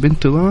الأدوية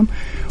بانتظام،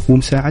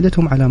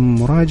 ومساعدتهم على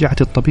مراجعة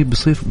الطبيب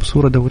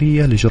بصورة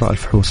دورية لإجراء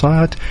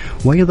الفحوصات،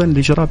 وأيضا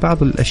لإجراء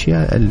بعض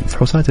الأشياء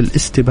الفحوصات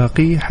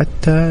الاستباقية،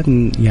 حتى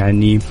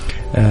يعني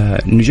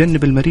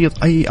نجنب المريض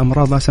أي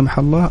أمراض لا سمح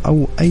الله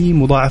أو أي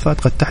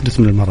مضاعفات قد تحدث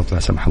من المرض لا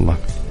سمح الله.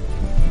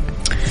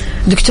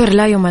 دكتور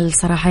لا يمل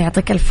صراحة،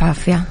 يعطيك ألف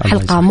عافية.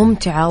 حلقة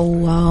ممتعة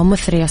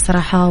ومثرية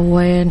صراحة،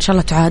 وإن شاء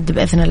الله تعاد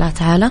بإذن الله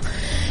تعالى.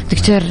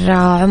 دكتور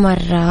عمر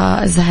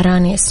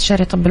الزهراني،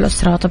 استشاري طب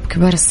الأسرة وطب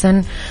كبار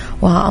السن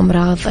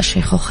وأمراض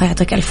الشيخوخة،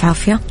 يعطيك ألف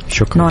عافية.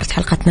 شكرا. نورت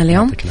حلقتنا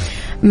اليوم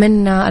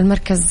من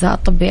المركز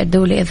الطبي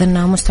الدولي.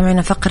 إذن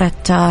مستمعينا فقرة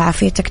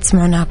عافيتك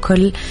تسمعونها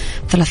كل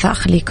ثلاثاء،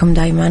 خليكم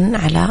دايما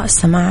على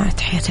السماع.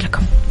 تحياتي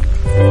لكم.